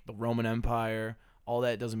Church, the Roman Empire. All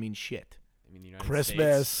that doesn't mean shit. I mean, the United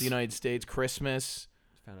Christmas. States The United States, Christmas,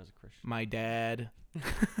 was founded as a Christian. my dad.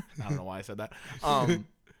 I don't know why I said that.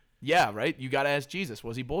 Yeah, right. You got to ask Jesus.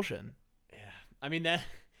 Was he bullshitting? Yeah, I mean the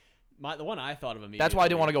one I thought of immediately. That's why I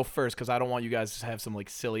didn't want to go first, because I don't want you guys to have some like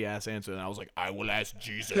silly ass answer. And I was like, I will ask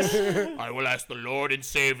Jesus. I will ask the Lord and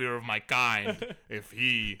Savior of my kind if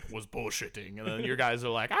he was bullshitting. And then your guys are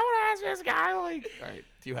like, I want to ask this guy. Like, all right,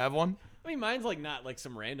 do you have one? I mean, mine's like not like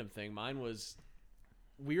some random thing. Mine was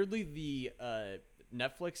weirdly the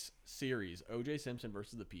Netflix series O.J. Simpson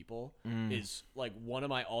versus the People is like one of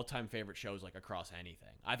my all-time favorite shows, like across anything.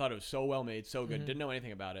 I thought it was so well made, so good. Didn't know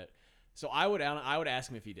anything about it, so I would ask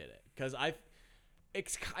him if he did it, because I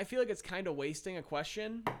feel like it's kind of wasting a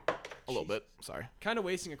question. A little bit. Sorry. Kind of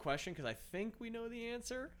wasting a question because I think we know the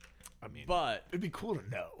answer, I mean, but it'd be cool to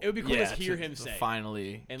know. it would be cool to hear him say it.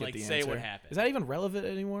 Finally and, get like, the say what answer. happened. Is that even relevant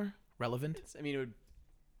anymore? Relevant? I mean,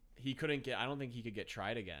 he couldn't get. I don't think he could get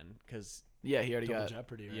tried again because Yeah, he already Double got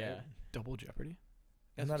Jeopardy, right? yeah. Double Jeopardy.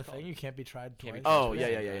 Isn't That's that a what thing? You can't be tried Can't be twice. Oh Yeah.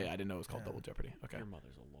 yeah. I didn't know it was called Double Jeopardy. Okay, Your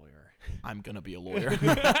mother's a lawyer. I'm gonna be a lawyer. So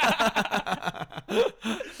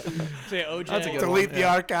yeah, OJ. That's a good Delete one, the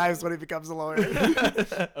yeah. archives when he becomes a lawyer.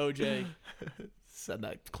 OJ. Send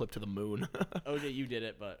that clip to the moon. OJ, you did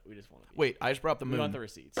it, but we just want to. Wait, I just brought up the We want the moon.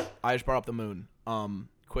 receipts. I just brought up the moon.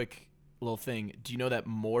 Quick little thing. Do you know that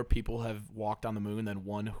more people have walked on the moon than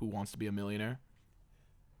one Who Wants to Be a Millionaire?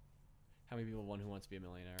 How many people won Who Wants to Be a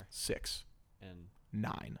Millionaire? 6, And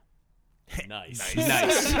 9. nice.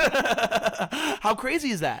 Nice. How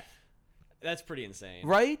crazy is that? That's pretty insane.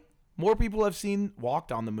 Right? More people have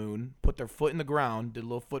walked on the moon, put their foot in the ground, did a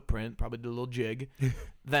little footprint, probably did a little jig,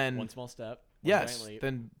 than One small step. One yes, giant leap.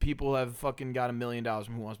 then people have fucking got $1 million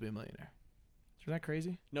from Who Wants to Be a Millionaire. Isn't that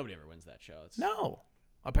crazy? Nobody ever wins that show. It's, No,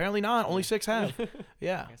 apparently not. Only 6 have.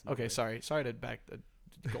 Yeah. guess Okay. nobody. Sorry to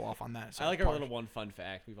go off on that. So, I like our Parsh. little one fun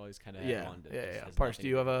fact. We've always kind of Yeah, had one. That yeah. just has Parsh, nothing do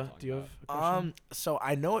you have to a talk question? So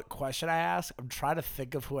I know what question I asked. I'm trying to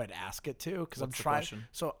think of who I'd ask it to because I'm What's the trying. question?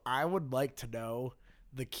 So I would like to know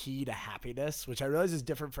the key to happiness, which I realize is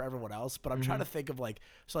different for everyone else. But I'm trying to think of like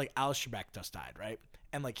Alex Trebek just died, right?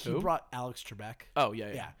 And like he Who? brought Alex Trebek. Oh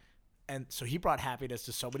yeah. Yeah. And so he brought happiness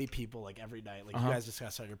to so many people, like every night, like you guys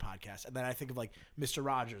discussed on your podcast. And then I think of like Mr.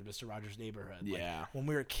 Rogers' Neighborhood. Yeah. Like, when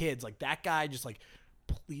we were kids, like that guy just like,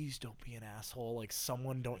 please don't be an asshole. Like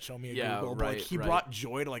someone don't show me a Google. But like he brought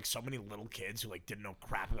joy to like so many little kids who like didn't know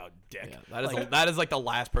crap about dick. Yeah, like, that is like the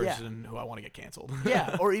last person who I want to get canceled.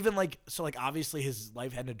 yeah, or even like obviously his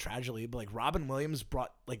life ended tragically, but like Robin Williams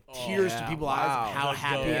brought like tears to people's eyes of how Let's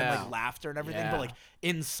happy go. and like laughter and everything. Yeah. But like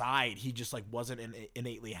inside, he just like wasn't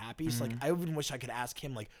innately happy. So like I even wish I could ask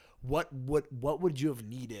him like what would you have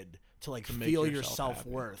needed to like make feel your yourself happy.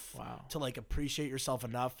 self-worth, Wow. to like appreciate yourself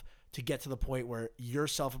enough to get to the point where your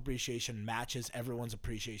self-appreciation matches everyone's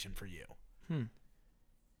appreciation for you.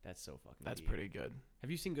 That's so fucking. That's deep. pretty good. Have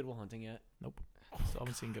you seen Good Will Hunting yet? Nope. Still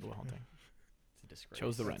haven't seen Good Will Hunting. It's a disgrace.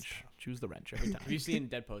 Chose the wrench. Choose the wrench every time. Have you seen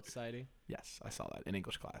Dead Poet Society? Yes, I saw that in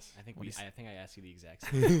English class. I think What we. do you I think I asked you the exact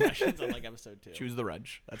same questions on like episode 2. Choose the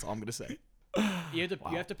wrench. That's all I'm gonna say. You have to.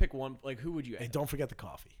 Wow. You have to pick one. Like who would you? Hey, don't forget the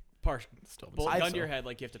coffee. Parsh. Still haven't Bullet seen gun it, to your so- head.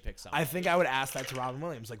 Like you have to pick something. I think I would ask that to Robin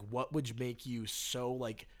Williams. Like, what would make you so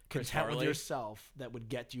like Chris content with Farley? yourself that would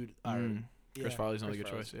get you? Chris Farley's another Chris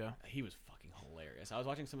good choice. Farley's- Yeah. He was fucking hilarious. I was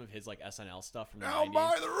watching some of his like SNL stuff from the Down 90s.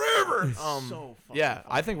 by the river. So fucking Yeah, funny.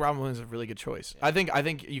 I think Robin Williams is a really good choice. Yeah. I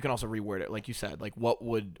think you can also reword it, like you said. Like,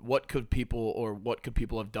 what could people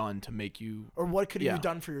have done to make you? Or what could you Yeah. have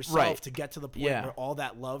done for yourself Right. to get to the point Yeah. where all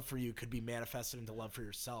that love for you could be manifested into love for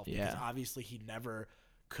yourself? Because Yeah. obviously he never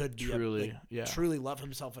could be Truly, yeah. truly love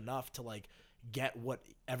himself enough to like get what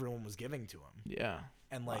everyone was giving to him. Yeah.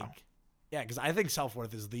 And like, Wow. yeah, because I think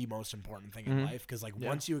self-worth is the most important thing in life. Because like Yeah.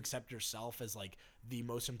 once you accept yourself as like the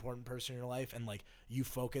most important person in your life, and like you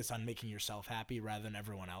focus on making yourself happy rather than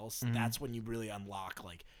everyone else, that's when you really unlock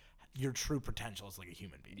like your true potential as like a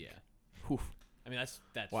human being. Yeah. Oof. I mean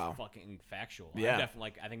that's Wow. fucking factual. Yeah. Definitely.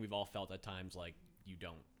 Like I think we've all felt at times like you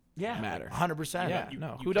don't. Matter. 100%. Yeah. You, No,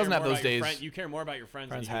 you who care doesn't have more those about your days? you care more about your friends'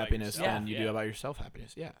 Friends' than you do happiness about yourself. than you do about your self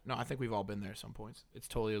happiness. Yeah. No, I think we've all been there at some points. It's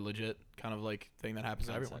totally a legit kind of like thing that happens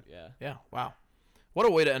to everyone. Concept, Yeah. Wow. What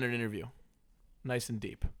a way to end an interview. Nice and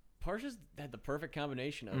deep. Parsh's had the perfect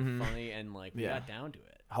combination of funny and like we Yeah. got down to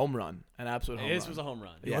it. Home run. An absolute home This run. was a home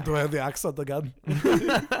run. Yeah. Do I have the accent again?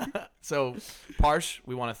 So, Parsh,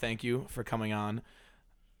 we want to thank you for coming on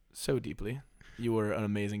so deeply. You were an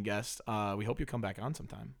amazing guest. We hope you come back on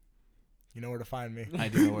sometime. You know where to find me. I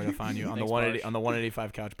do know where to find you on Thanks, the 180 Parsh. on the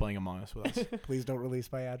 185 couch playing Among Us with us. Please don't release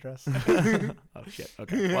my address. Oh shit.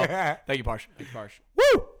 Okay. Well, thank you, Parsh. Thanks, Parsh.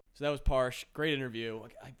 Woo! So that was Parsh. Great interview.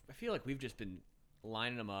 Like, I feel like we've just been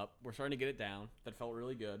lining them up. We're starting to get it down. That felt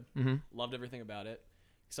really good. Loved everything about it.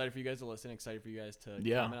 Excited for you guys to listen. Excited for you guys to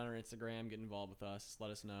comment on our Instagram, get involved with us.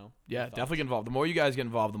 Let us know. Yeah, definitely get involved. The more you guys get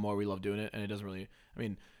involved, the more we love doing it. And it doesn't really, I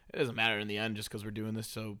mean, it doesn't matter in the end just because we're doing this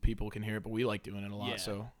so people can hear it, but we like doing it a lot. Yeah.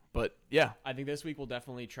 So, but yeah. I think this week we'll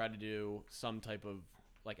definitely try to do some type of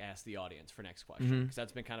like ask the audience for next question because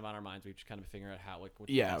that's been kind of on our minds. We've just kind of figured out how like what's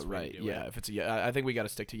the Yeah, best way to right. do Yeah, it. if it's a yeah, I think we got to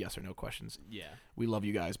stick to yes or no questions. Yeah. We love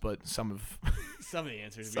you guys, but some of Some of the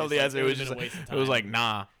answers. some of the answer was just a waste of time. it was like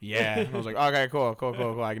nah, yeah. And I was like okay, cool.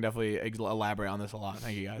 I can definitely elaborate on this a lot.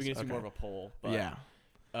 Thank you guys. we can do Okay. more of a poll. But,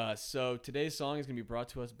 Yeah. So today's song is gonna be brought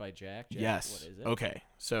to us by Jack. Jack, Yes. What is it? Okay.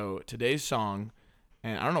 So today's song,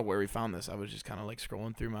 and I don't know where we found this. I was just kind of like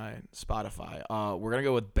scrolling through my Spotify. We're gonna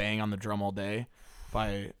go with "Bang on the Drum All Day"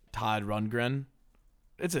 by Todd Rundgren.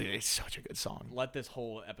 It's such a good song. Let this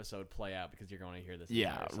whole episode play out because you're going to hear this.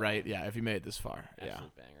 Yeah. entire song. Right. Yeah. If you made it this far.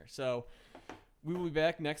 Absolute banger. So we will be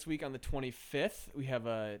back next week on the 25th. We have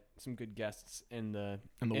some good guests in the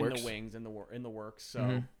works. the wings in the works.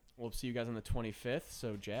 So we'll see you guys on the 25th.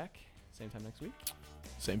 So Jack, same time next week. Yeah.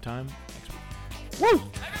 Same time next week.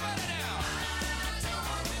 Everybody now!